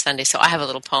Easter Sunday. So I have a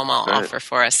little poem I'll offer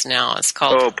for us now. It's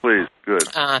called please, good.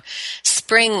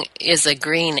 Spring is a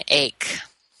green ache.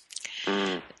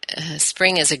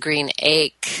 Spring is a green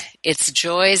ache. It's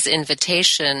joy's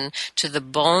invitation to the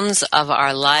bones of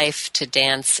our life to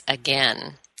dance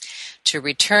again, to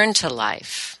return to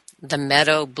life. The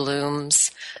meadow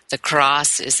blooms, the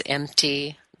cross is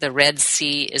empty, the Red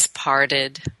Sea is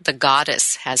parted, the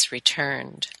goddess has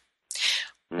returned.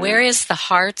 Where is the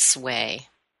heart's way?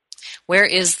 Where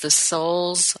is the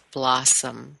soul's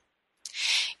blossom?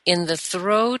 In the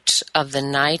throat of the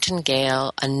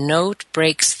nightingale, a note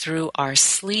breaks through our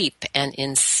sleep and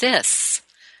insists,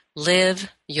 live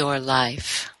your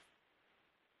life.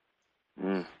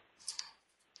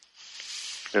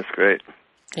 That's great.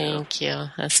 Thank you.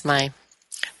 That's my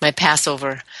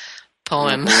Passover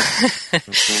poem.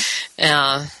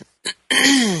 And,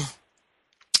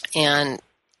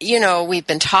 we've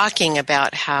been talking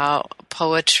about how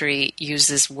poetry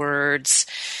uses words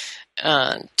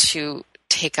to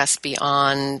take us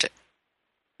beyond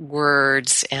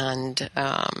words, and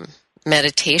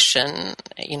meditation,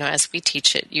 as we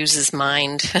teach it, uses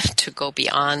mind to go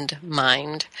beyond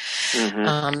mind.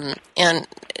 And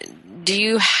do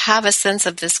you have a sense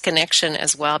of this connection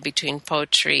as well between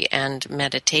poetry and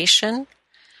meditation?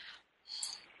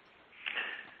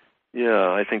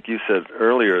 Yeah, I think you said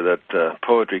earlier that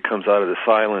poetry comes out of the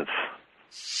silence.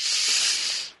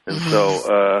 And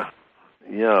so,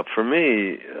 for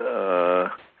me,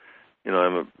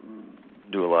 I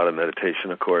do a lot of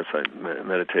meditation, of course. I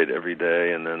meditate every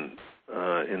day, and then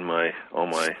in all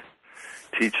my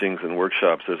teachings and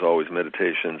workshops, there's always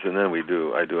meditations. And then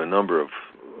I do a number of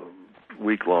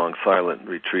week-long silent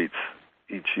retreats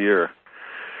each year.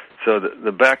 So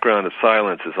the background of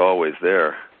silence is always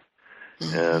there.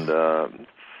 And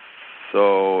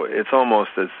so it's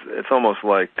almost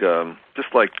like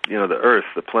just like the Earth,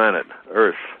 the planet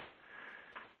Earth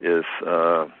is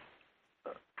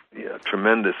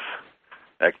tremendous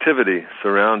activity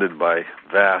surrounded by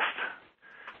vast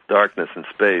darkness and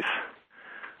space.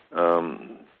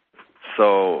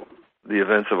 So the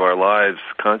events of our lives,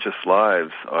 conscious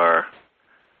lives, are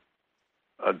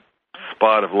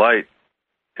spot of light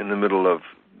in the middle of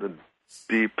the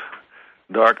deep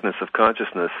darkness of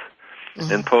consciousness.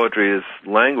 Mm-hmm. And poetry is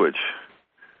language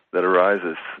that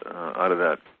arises out of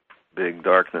that big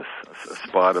darkness, a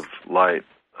spot of light,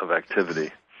 of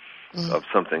activity, of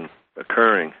something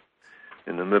occurring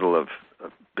in the middle of a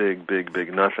big, big,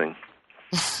 big nothing.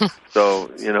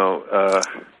 So,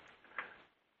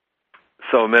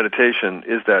 so meditation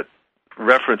is that,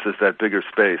 references that bigger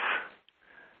space,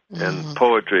 and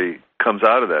poetry comes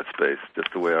out of that space,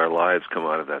 just the way our lives come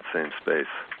out of that same space.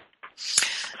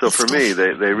 So for me,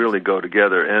 they really go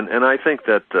together, and I think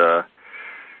that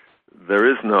there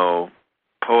is no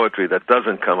poetry that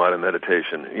doesn't come out of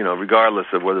meditation, regardless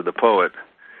of whether the poet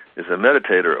is a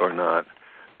meditator or not.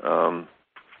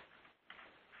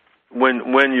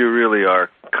 When you really are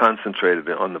concentrated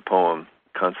on the poem,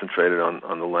 concentrated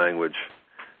on the language,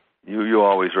 you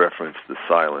always reference the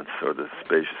silence or the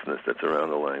spaciousness that's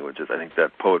around the languages. I think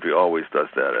that poetry always does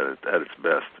that at its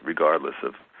best, regardless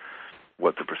of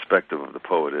what the perspective of the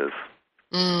poet is.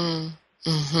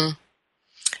 Mm-hmm.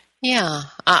 Yeah,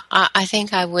 I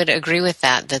think I would agree with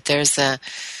that. That there's a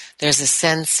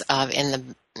sense of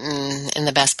in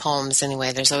the best poems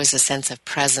anyway. There's always a sense of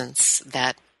presence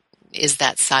that is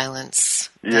that silence.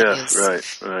 Yes,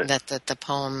 right. That the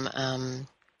poem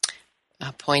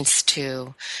points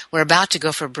to. We're about to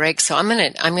go for a break, so I'm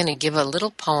gonna give a little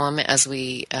poem as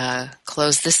we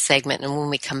close this segment, and when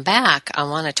we come back, I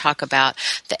want to talk about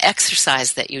the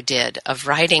exercise that you did of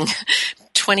writing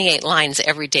 28 lines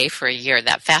every day for a year.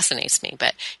 That fascinates me.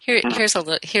 But here's a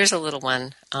little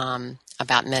one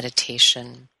about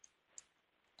meditation.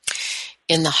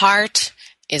 In the heart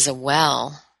is a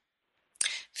well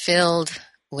filled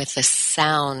with the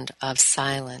sound of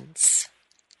silence.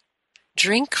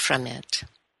 Drink from it.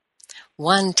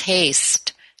 One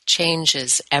taste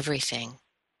changes everything.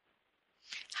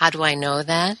 How do I know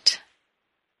that?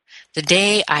 The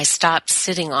day I stopped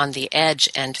sitting on the edge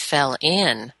and fell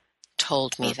in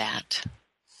told me that.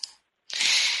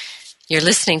 You're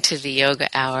listening to the Yoga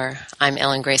Hour. I'm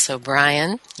Ellen Grace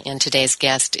O'Brian, and today's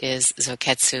guest is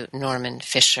Zoketsu Norman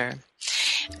Fischer.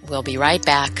 We'll be right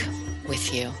back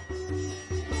with you.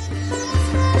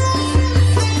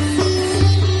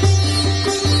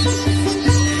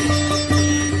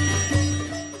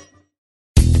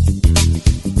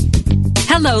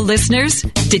 Hello, listeners.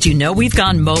 Did you know we've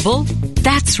gone mobile?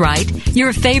 That's right.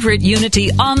 Your favorite Unity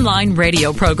online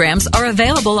radio programs are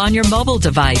available on your mobile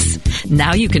device.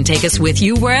 Now you can take us with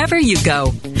you wherever you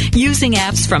go. Using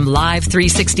apps from Live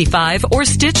 365 or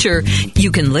Stitcher,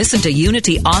 you can listen to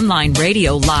Unity online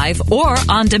radio live or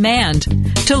on demand.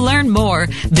 To learn more,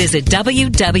 visit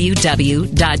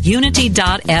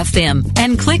www.unity.fm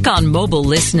and click on mobile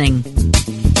listening.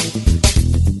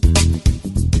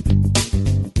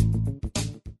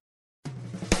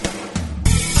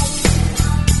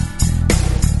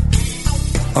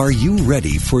 Are you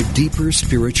ready for deeper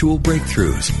spiritual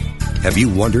breakthroughs? Have you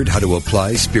wondered how to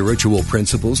apply spiritual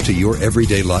principles to your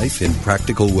everyday life in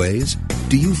practical ways?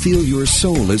 Do you feel your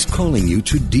soul is calling you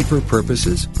to deeper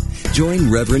purposes?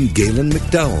 Join Reverend Galen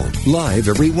McDowell live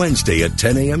every Wednesday at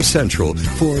 10 a.m. Central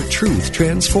for Truth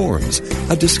Transforms,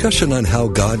 a discussion on how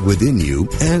God within you,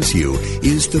 as you,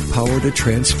 is the power to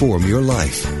transform your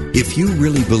life. If you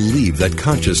really believe that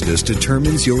consciousness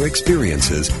determines your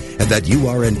experiences and that you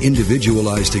are an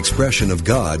individualized expression of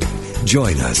God,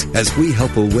 join us as we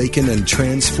help awaken and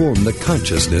transform the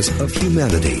consciousness of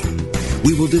humanity.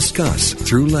 We will discuss,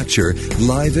 through lecture,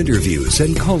 live interviews,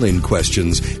 and call-in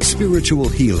questions, spiritual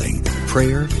healing,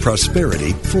 prayer,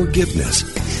 prosperity, forgiveness,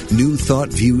 new thought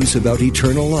views about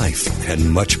eternal life,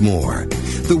 and much more.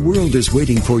 The world is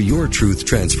waiting for your truth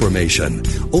transformation,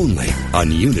 only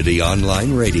on Unity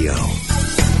Online Radio.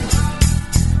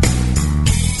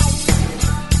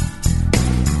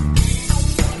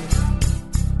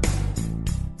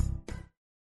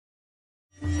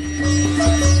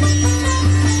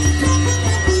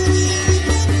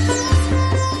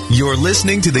 You're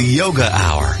listening to the Yoga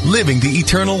Hour, Living the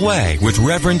Eternal Way with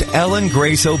Reverend Ellen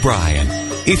Grace O'Brian.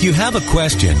 If you have a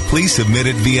question, please submit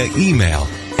it via email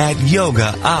at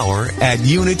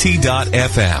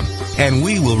yogahour@unity.fm, and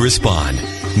we will respond.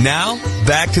 Now,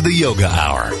 back to the Yoga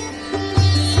Hour.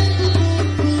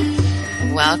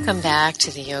 Welcome back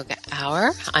to the Yoga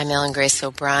Hour. I'm Ellen Grace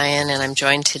O'Brian, and I'm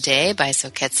joined today by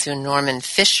Zoketsu Norman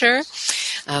Fischer,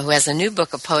 who has a new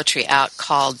book of poetry out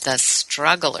called The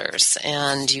Strugglers.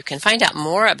 And you can find out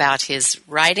more about his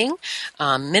writing,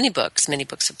 many books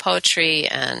of poetry,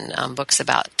 and books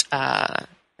about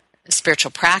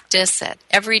spiritual practice at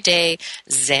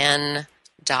everydayzen.org.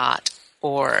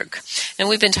 And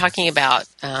we've been talking about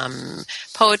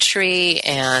poetry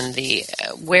and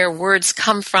where words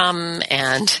come from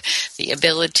and the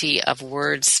ability of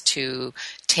words to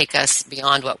take us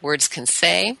beyond what words can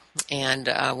say. And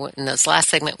in this last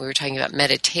segment, we were talking about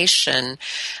meditation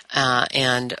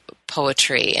and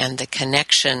poetry and the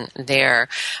connection there.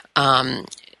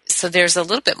 So there's a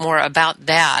little bit more about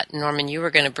that. Norman, you were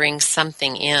going to bring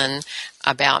something in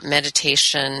about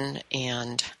meditation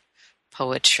and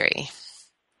poetry.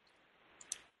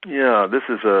 Yeah, this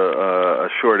is a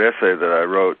short essay that I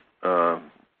wrote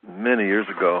many years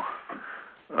ago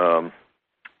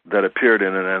that appeared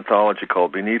in an anthology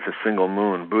called Beneath a Single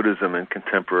Moon, Buddhism and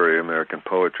Contemporary American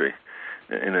Poetry.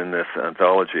 And in this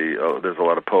anthology, there's a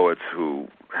lot of poets who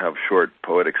have short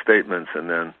poetic statements and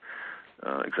then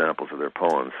examples of their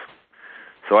poems.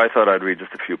 So I thought I'd read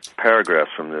just a few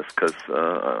paragraphs from this because,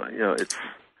 it's,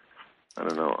 I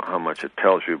don't know how much it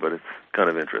tells you, but it's kind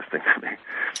of interesting to me.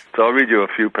 So I'll read you a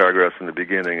few paragraphs in the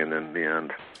beginning and then the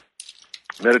end.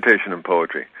 Meditation and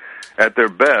poetry. At their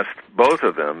best, both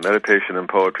of them, meditation and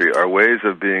poetry, are ways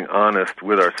of being honest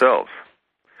with ourselves.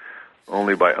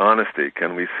 Only by honesty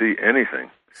can we see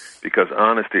anything, because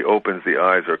honesty opens the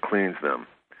eyes or cleans them.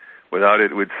 Without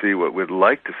it, we'd see what we'd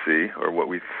like to see, or what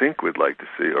we think we'd like to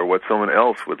see, or what someone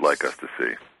else would like us to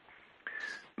see.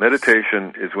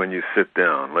 Meditation is when you sit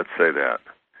down, let's say that,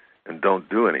 and don't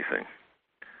do anything.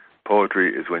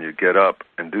 Poetry is when you get up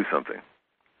and do something.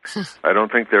 I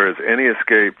don't think there is any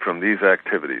escape from these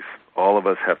activities. All of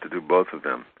us have to do both of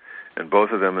them, and both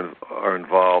of them are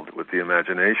involved with the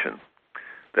imagination,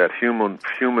 that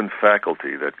human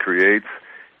faculty that creates,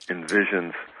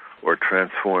 envisions, or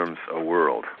transforms a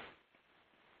world.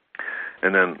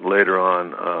 And then later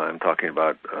on, I'm talking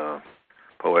about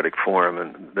poetic form,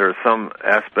 and there are some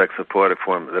aspects of poetic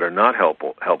form that are not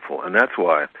helpful, and that's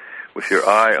why, with your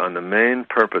eye on the main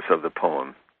purpose of the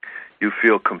poem, you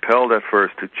feel compelled at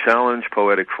first to challenge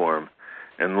poetic form,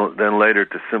 and then later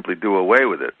to simply do away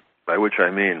with it, by which I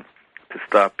mean to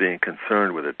stop being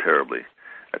concerned with it terribly.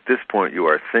 At this point, you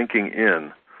are thinking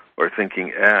in, or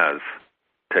thinking as,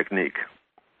 technique.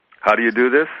 How do you do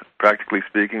this? Practically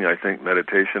speaking, I think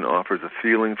meditation offers a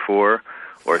feeling for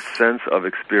or sense of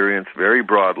experience very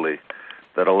broadly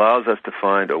that allows us to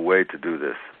find a way to do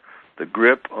this. The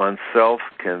grip on self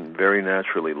can very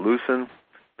naturally loosen.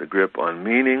 The grip on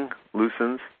meaning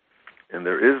loosens. And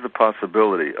there is the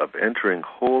possibility of entering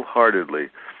wholeheartedly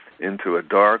into a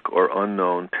dark or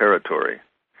unknown territory.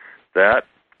 That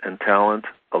and talent,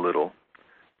 a little.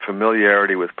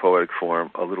 Familiarity with poetic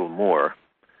form, a little more.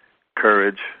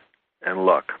 Courage and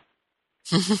luck.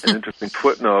 An interesting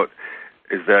footnote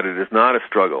is that it is not a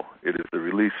struggle. It is the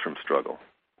release from struggle.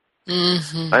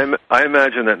 Mm-hmm. I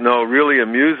imagine that no really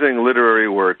amusing literary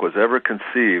work was ever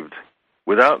conceived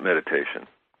without meditation,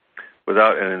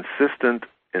 without an insistent,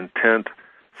 intent,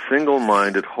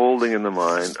 single-minded holding in the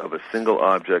mind of a single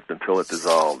object until it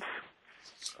dissolves.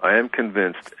 I am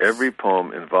convinced every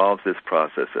poem involves this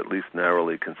process, at least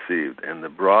narrowly conceived, and the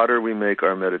broader we make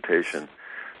our meditation,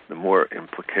 the more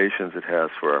implications it has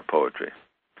for our poetry.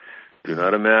 Do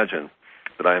not imagine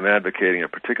that I am advocating a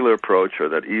particular approach, or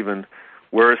that even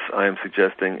worse, I am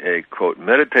suggesting a, quote,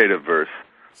 meditative verse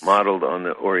modeled on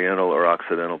the Oriental or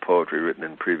Occidental poetry written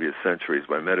in previous centuries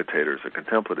by meditators or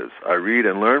contemplatives. I read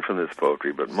and learn from this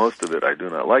poetry, but most of it I do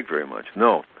not like very much.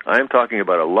 No, I am talking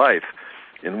about a life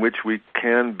in which we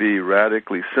can be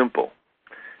radically simple,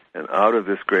 and out of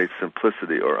this great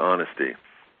simplicity or honesty,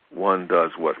 one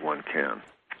does what one can.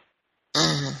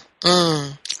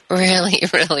 Really,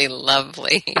 really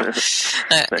lovely.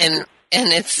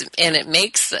 And it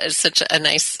makes such a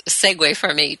nice segue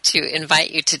for me to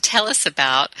invite you to tell us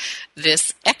about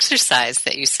this exercise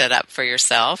that you set up for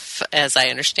yourself. As I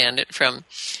understand it from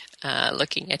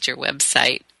looking at your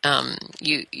website,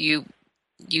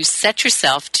 you set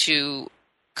yourself to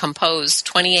compose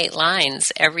 28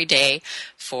 lines every day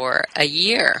for a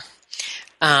year,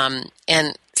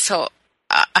 and so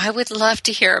I would love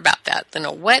to hear about that. You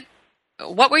know, what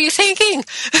were you thinking?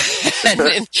 and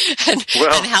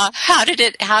how did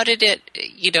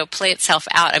it play itself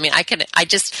out? I mean, I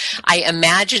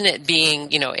imagine it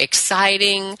being,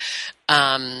 exciting,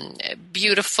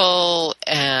 beautiful,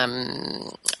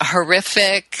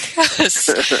 horrific,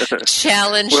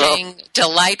 challenging,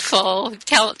 delightful.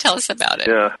 Tell us about it.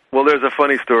 Yeah. Well, there's a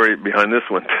funny story behind this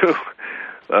one too.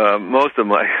 Most of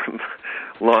my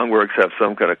long works have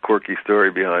some kind of quirky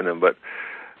story behind them, but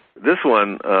this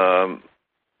one,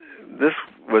 this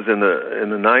was in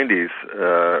the 90s,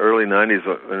 early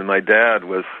 90s, when my dad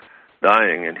was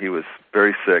dying, and he was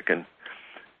very sick, and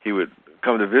he would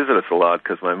come to visit us a lot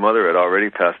because my mother had already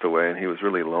passed away, and he was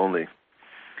really lonely.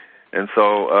 And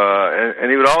so, and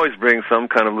he would always bring some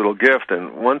kind of little gift.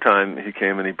 And one time he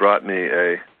came and he brought me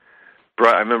I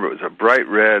remember it was a bright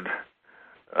red,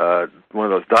 one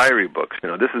of those diary books.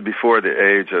 This is before the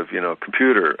age of,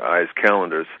 computerized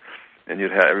calendars, and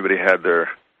everybody had their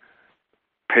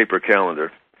paper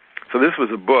calendar. So this was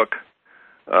a book.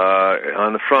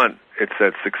 On the front, it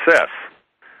said Success,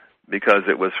 because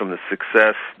it was from the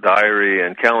Success Diary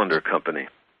and Calendar Company.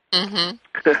 Mm-hmm.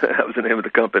 That was the name of the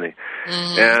company.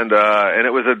 Mm-hmm. And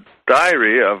it was a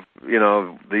diary of,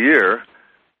 the year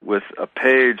with a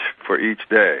page for each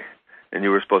day. And you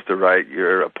were supposed to write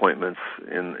your appointments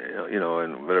in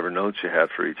whatever notes you had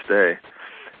for each day.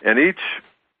 And each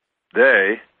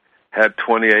day had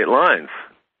 28 lines.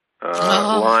 There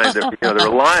were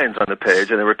lines on the page,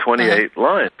 and there were 28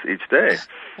 lines each day.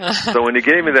 So when he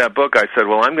gave me that book, I said,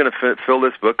 well, I'm going to fill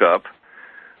this book up.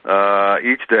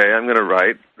 Each day I'm going to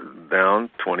write down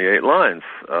 28 lines,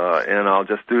 and I'll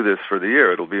just do this for the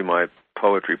year. It'll be my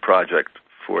poetry project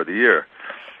for the year.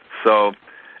 So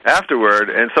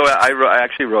afterward, and so I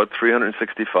actually wrote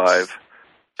 365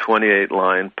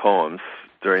 28-line poems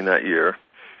during that year.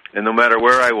 And no matter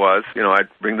where I was, I'd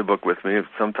bring the book with me.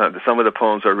 Sometimes some of the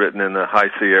poems are written in the high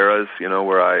Sierras,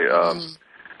 where I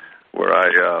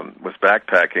was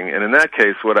backpacking. And in that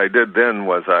case, what I did then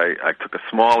was I took a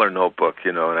smaller notebook,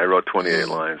 and I wrote 28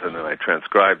 lines, and then I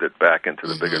transcribed it back into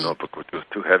the bigger notebook, which was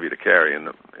too heavy to carry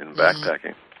in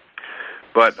backpacking.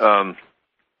 But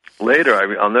later,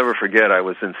 I'll never forget, I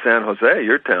was in San Jose,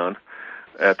 your town,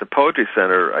 at the Poetry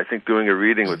Center, I think, doing a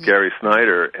reading with Gary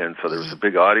Snyder, and so there was a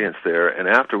big audience there. And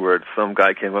afterwards, some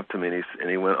guy came up to me, and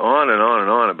he went on and on and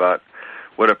on about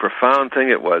what a profound thing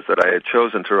it was that I had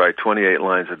chosen to write 28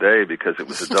 lines a day, because it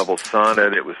was a double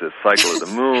sonnet, it was a cycle of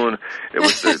the moon, it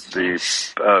was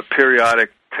the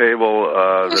periodic table,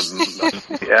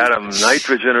 the atom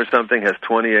nitrogen or something has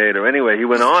 28, or anyway, he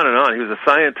went on and on. He was a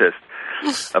scientist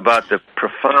about the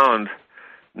profound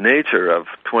nature of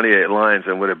 28 lines,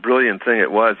 and what a brilliant thing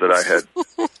it was that I had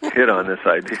hit on this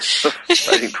idea of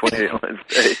writing 28 lines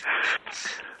a day.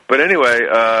 But anyway,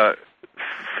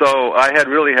 so I had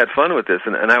really had fun with this,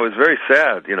 and I was very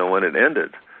sad, when it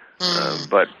ended.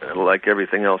 But like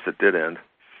everything else, it did end.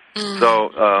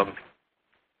 So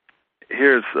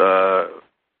here's a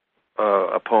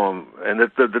poem, and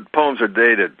the poems are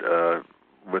dated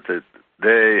with the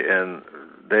day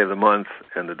of the month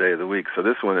and the day of the week. So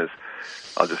this one is,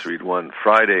 I'll just read one.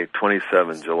 Friday,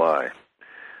 27 July.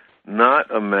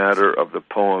 Not a matter of the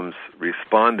poem's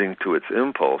responding to its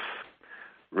impulse,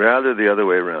 rather the other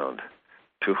way round.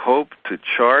 To hope to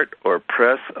chart or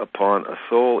press upon a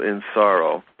soul in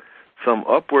sorrow some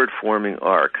upward forming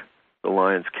arc the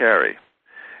lines carry,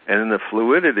 and in the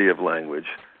fluidity of language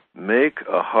make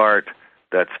a heart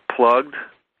that's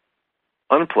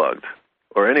unplugged,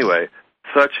 or anyway,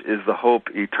 such is the hope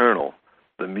eternal,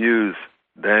 the muse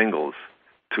dangles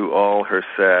to all her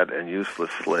sad and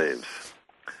useless slaves.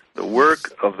 The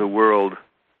work of the world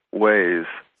weighs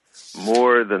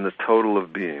more than the total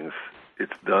of beings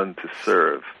it's done to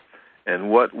serve, and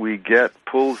what we get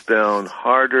pulls down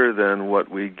harder than what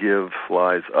we give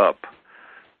flies up,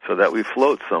 so that we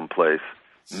float someplace,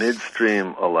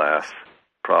 midstream, alas,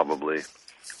 probably,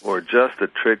 or just a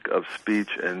trick of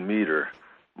speech and meter,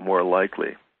 more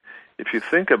likely. If you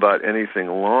think about anything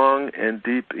long and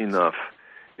deep enough,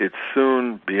 it's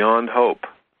soon beyond hope,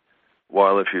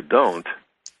 while if you don't,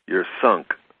 you're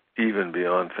sunk even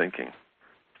beyond thinking.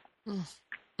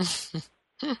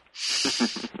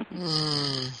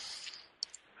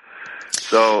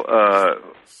 So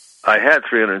I had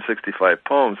 365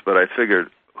 poems, but I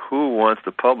figured, who wants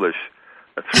to publish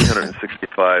a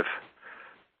 365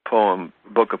 poem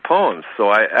book of poems? So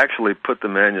I actually put the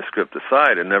manuscript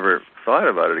aside and never thought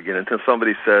about it again until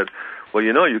somebody said, well,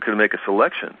 you can make a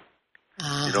selection.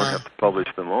 You don't have to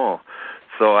publish them all.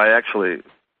 So I actually,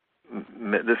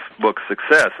 this book,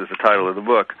 Success, is the title of the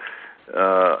book,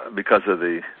 because of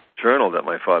the journal that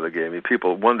my father gave me.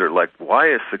 People wonder, why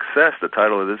is Success the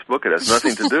title of this book? It has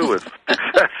nothing to do with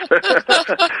success.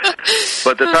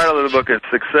 But the title of the book is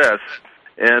Success,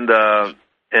 and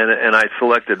I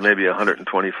selected maybe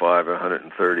 125 or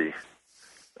 130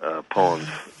 poems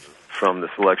from the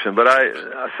selection. But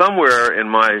somewhere in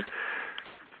my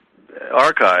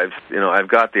archives, I've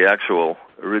got the actual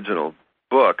original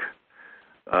book,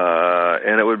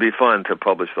 and it would be fun to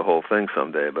publish the whole thing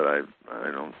someday, but I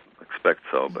don't expect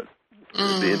so, but it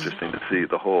would be interesting to see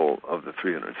the whole of the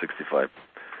 365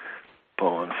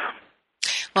 poems.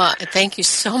 Well, thank you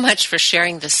so much for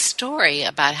sharing the story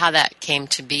about how that came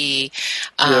to be,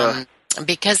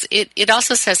 because it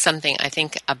also says something, I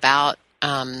think, about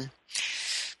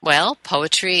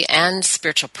poetry and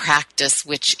spiritual practice,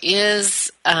 which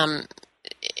is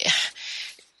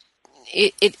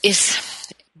it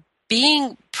is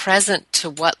being present to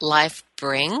what life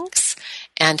brings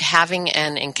and having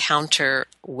an encounter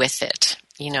with it.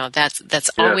 That's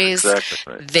always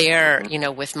exactly right. there,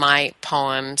 with my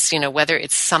poems, whether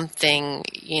it's something,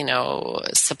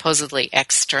 supposedly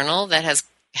external that has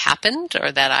happened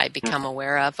or that I become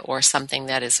aware of, or something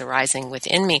that is arising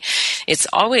within me. It's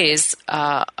always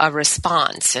a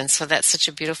response. And so that's such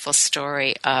a beautiful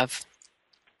story of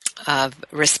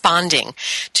responding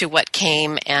to what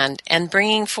came and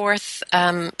bringing forth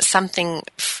something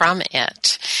from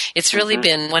it. It's really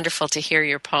been wonderful to hear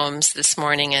your poems this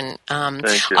morning, and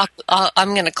Thank you.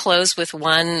 I'm going to close with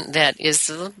one that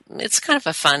it's kind of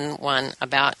a fun one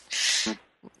about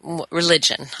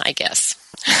religion, I guess.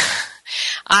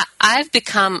 I've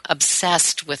become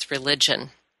obsessed with religion.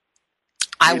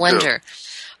 I wonder,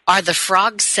 are the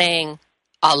frogs saying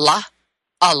Allah,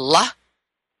 Allah,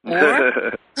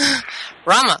 or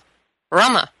Rama,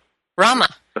 Rama, Rama?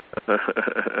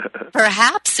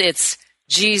 Perhaps it's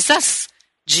Jesus,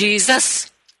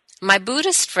 Jesus. My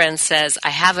Buddhist friend says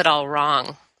I have it all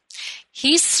wrong.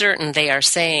 He's certain they are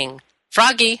saying,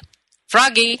 Froggy,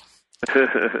 Froggy.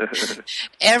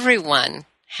 Everyone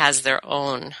has their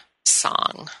own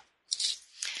song.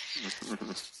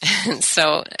 And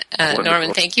so,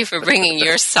 Norman, thank you for bringing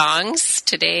your songs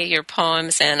today, your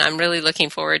poems, and I'm really looking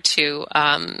forward to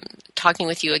talking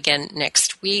with you again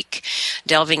next week,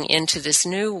 delving into this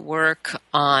new work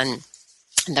on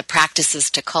the practices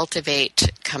to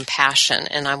cultivate compassion.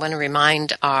 And I want to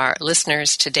remind our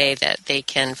listeners today that they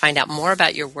can find out more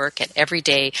about your work at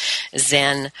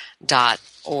everydayzen.org.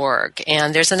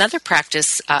 And there's another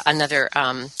practice, another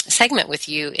segment with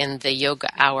you in the Yoga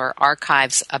Hour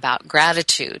archives about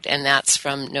gratitude, and that's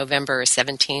from November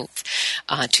 17th,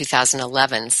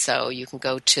 2011. So you can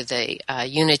go to the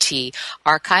Unity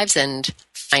archives and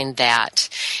find that.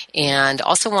 And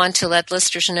also want to let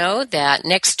listeners know that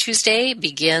next Tuesday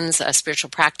begins a spiritual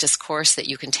practice course that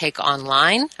you can take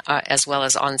online as well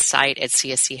as on site at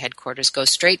CSC headquarters. Go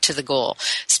straight to the goal: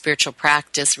 spiritual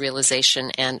practice,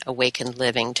 realization, and awakened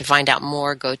living. To find out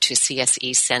more, go to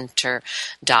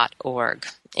csecenter.org.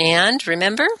 And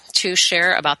remember to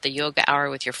share about the Yoga Hour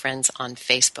with your friends on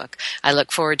Facebook. I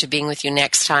look forward to being with you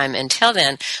next time. Until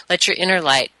then, let your inner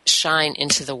light shine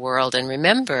into the world, and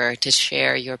remember to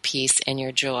share your peace and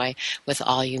your joy with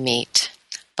all you meet.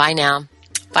 Bye now.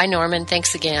 Bye, Norman.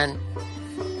 Thanks again.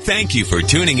 Thank you for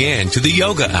tuning in to the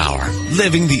Yoga Hour,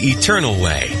 Living the Eternal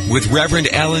Way with Reverend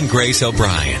Ellen Grace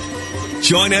O'Brian.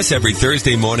 Join us every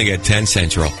Thursday morning at 10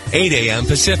 Central, 8 a.m.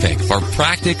 Pacific for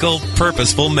practical,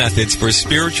 purposeful methods for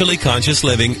spiritually conscious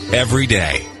living every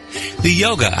day. The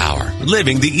Yoga Hour,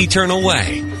 Living the Eternal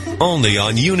Way, only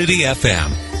on Unity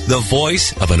FM, the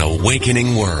voice of an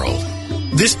awakening world.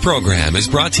 This program is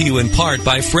brought to you in part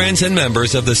by friends and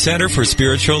members of the Center for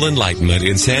Spiritual Enlightenment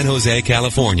in San Jose,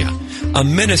 California, a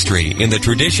ministry in the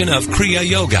tradition of Kriya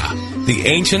Yoga, the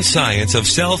ancient science of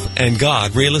self and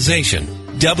God realization.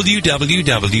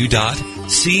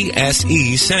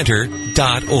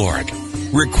 www.csecenter.org.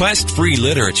 Request free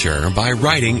literature by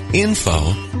writing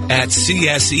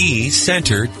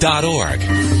info@csecenter.org.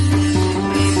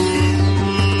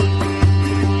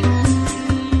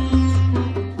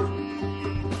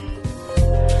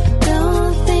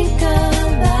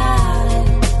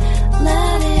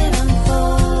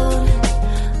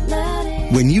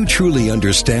 When you truly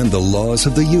understand the laws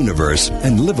of the universe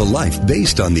and live a life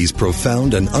based on these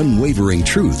profound and unwavering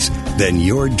truths, then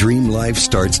your dream life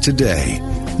starts today.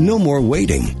 No more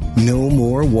waiting, no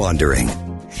more wandering.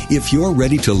 If you're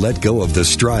ready to let go of the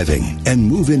striving and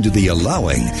move into the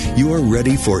allowing, you're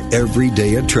ready for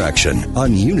Everyday Attraction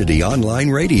on Unity Online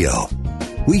Radio.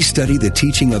 We study the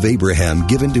teaching of Abraham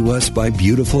given to us by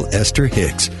beautiful Esther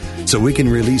Hicks, so we can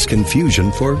release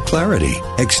confusion for clarity,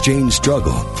 exchange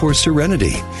struggle for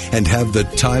serenity, and have the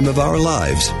time of our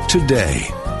lives today.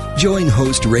 Join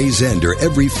host Ray Zander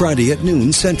every Friday at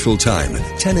noon Central Time,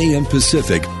 10 a.m.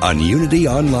 Pacific on Unity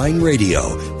Online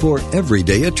Radio for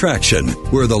Everyday Attraction,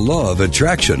 where the law of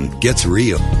attraction gets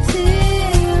real.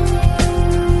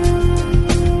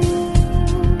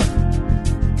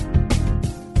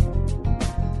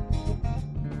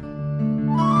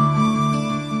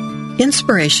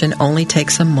 Inspiration only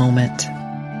takes a moment.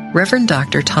 Reverend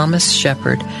Dr. Thomas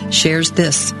Shepard shares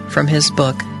this from his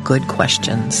book, Good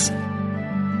Questions.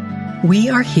 We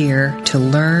are here to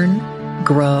learn,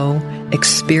 grow,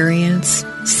 experience,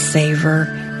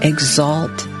 savor,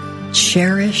 exalt,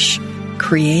 cherish,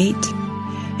 create,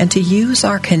 and to use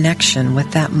our connection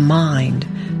with that mind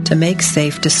to make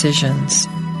safe decisions.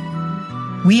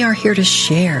 We are here to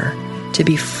share, to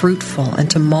be fruitful, and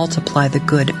to multiply the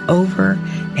good over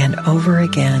and over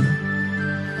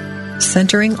again.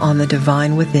 Centering on the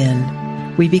divine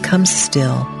within, we become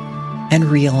still and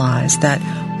realize that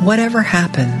whatever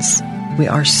happens, we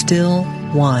are still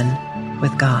one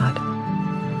with God.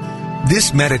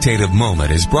 This meditative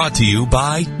moment is brought to you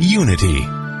by Unity.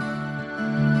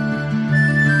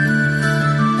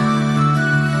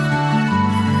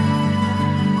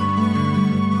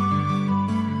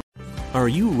 Are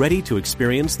you ready to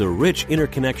experience the rich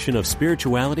interconnection of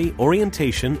spirituality,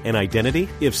 orientation, and identity?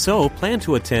 If so, plan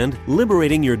to attend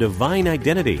Liberating Your Divine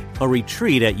Identity, a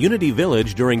retreat at Unity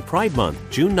Village during Pride Month,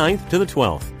 June 9th to the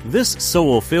 12th. This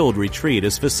soul-filled retreat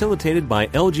is facilitated by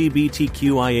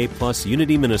LGBTQIA+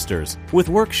 Unity ministers, with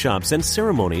workshops and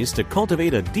ceremonies to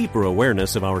cultivate a deeper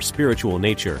awareness of our spiritual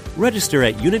nature. Register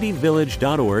at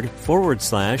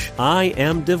unityvillage.org/I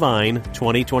Am Divine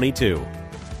 2022.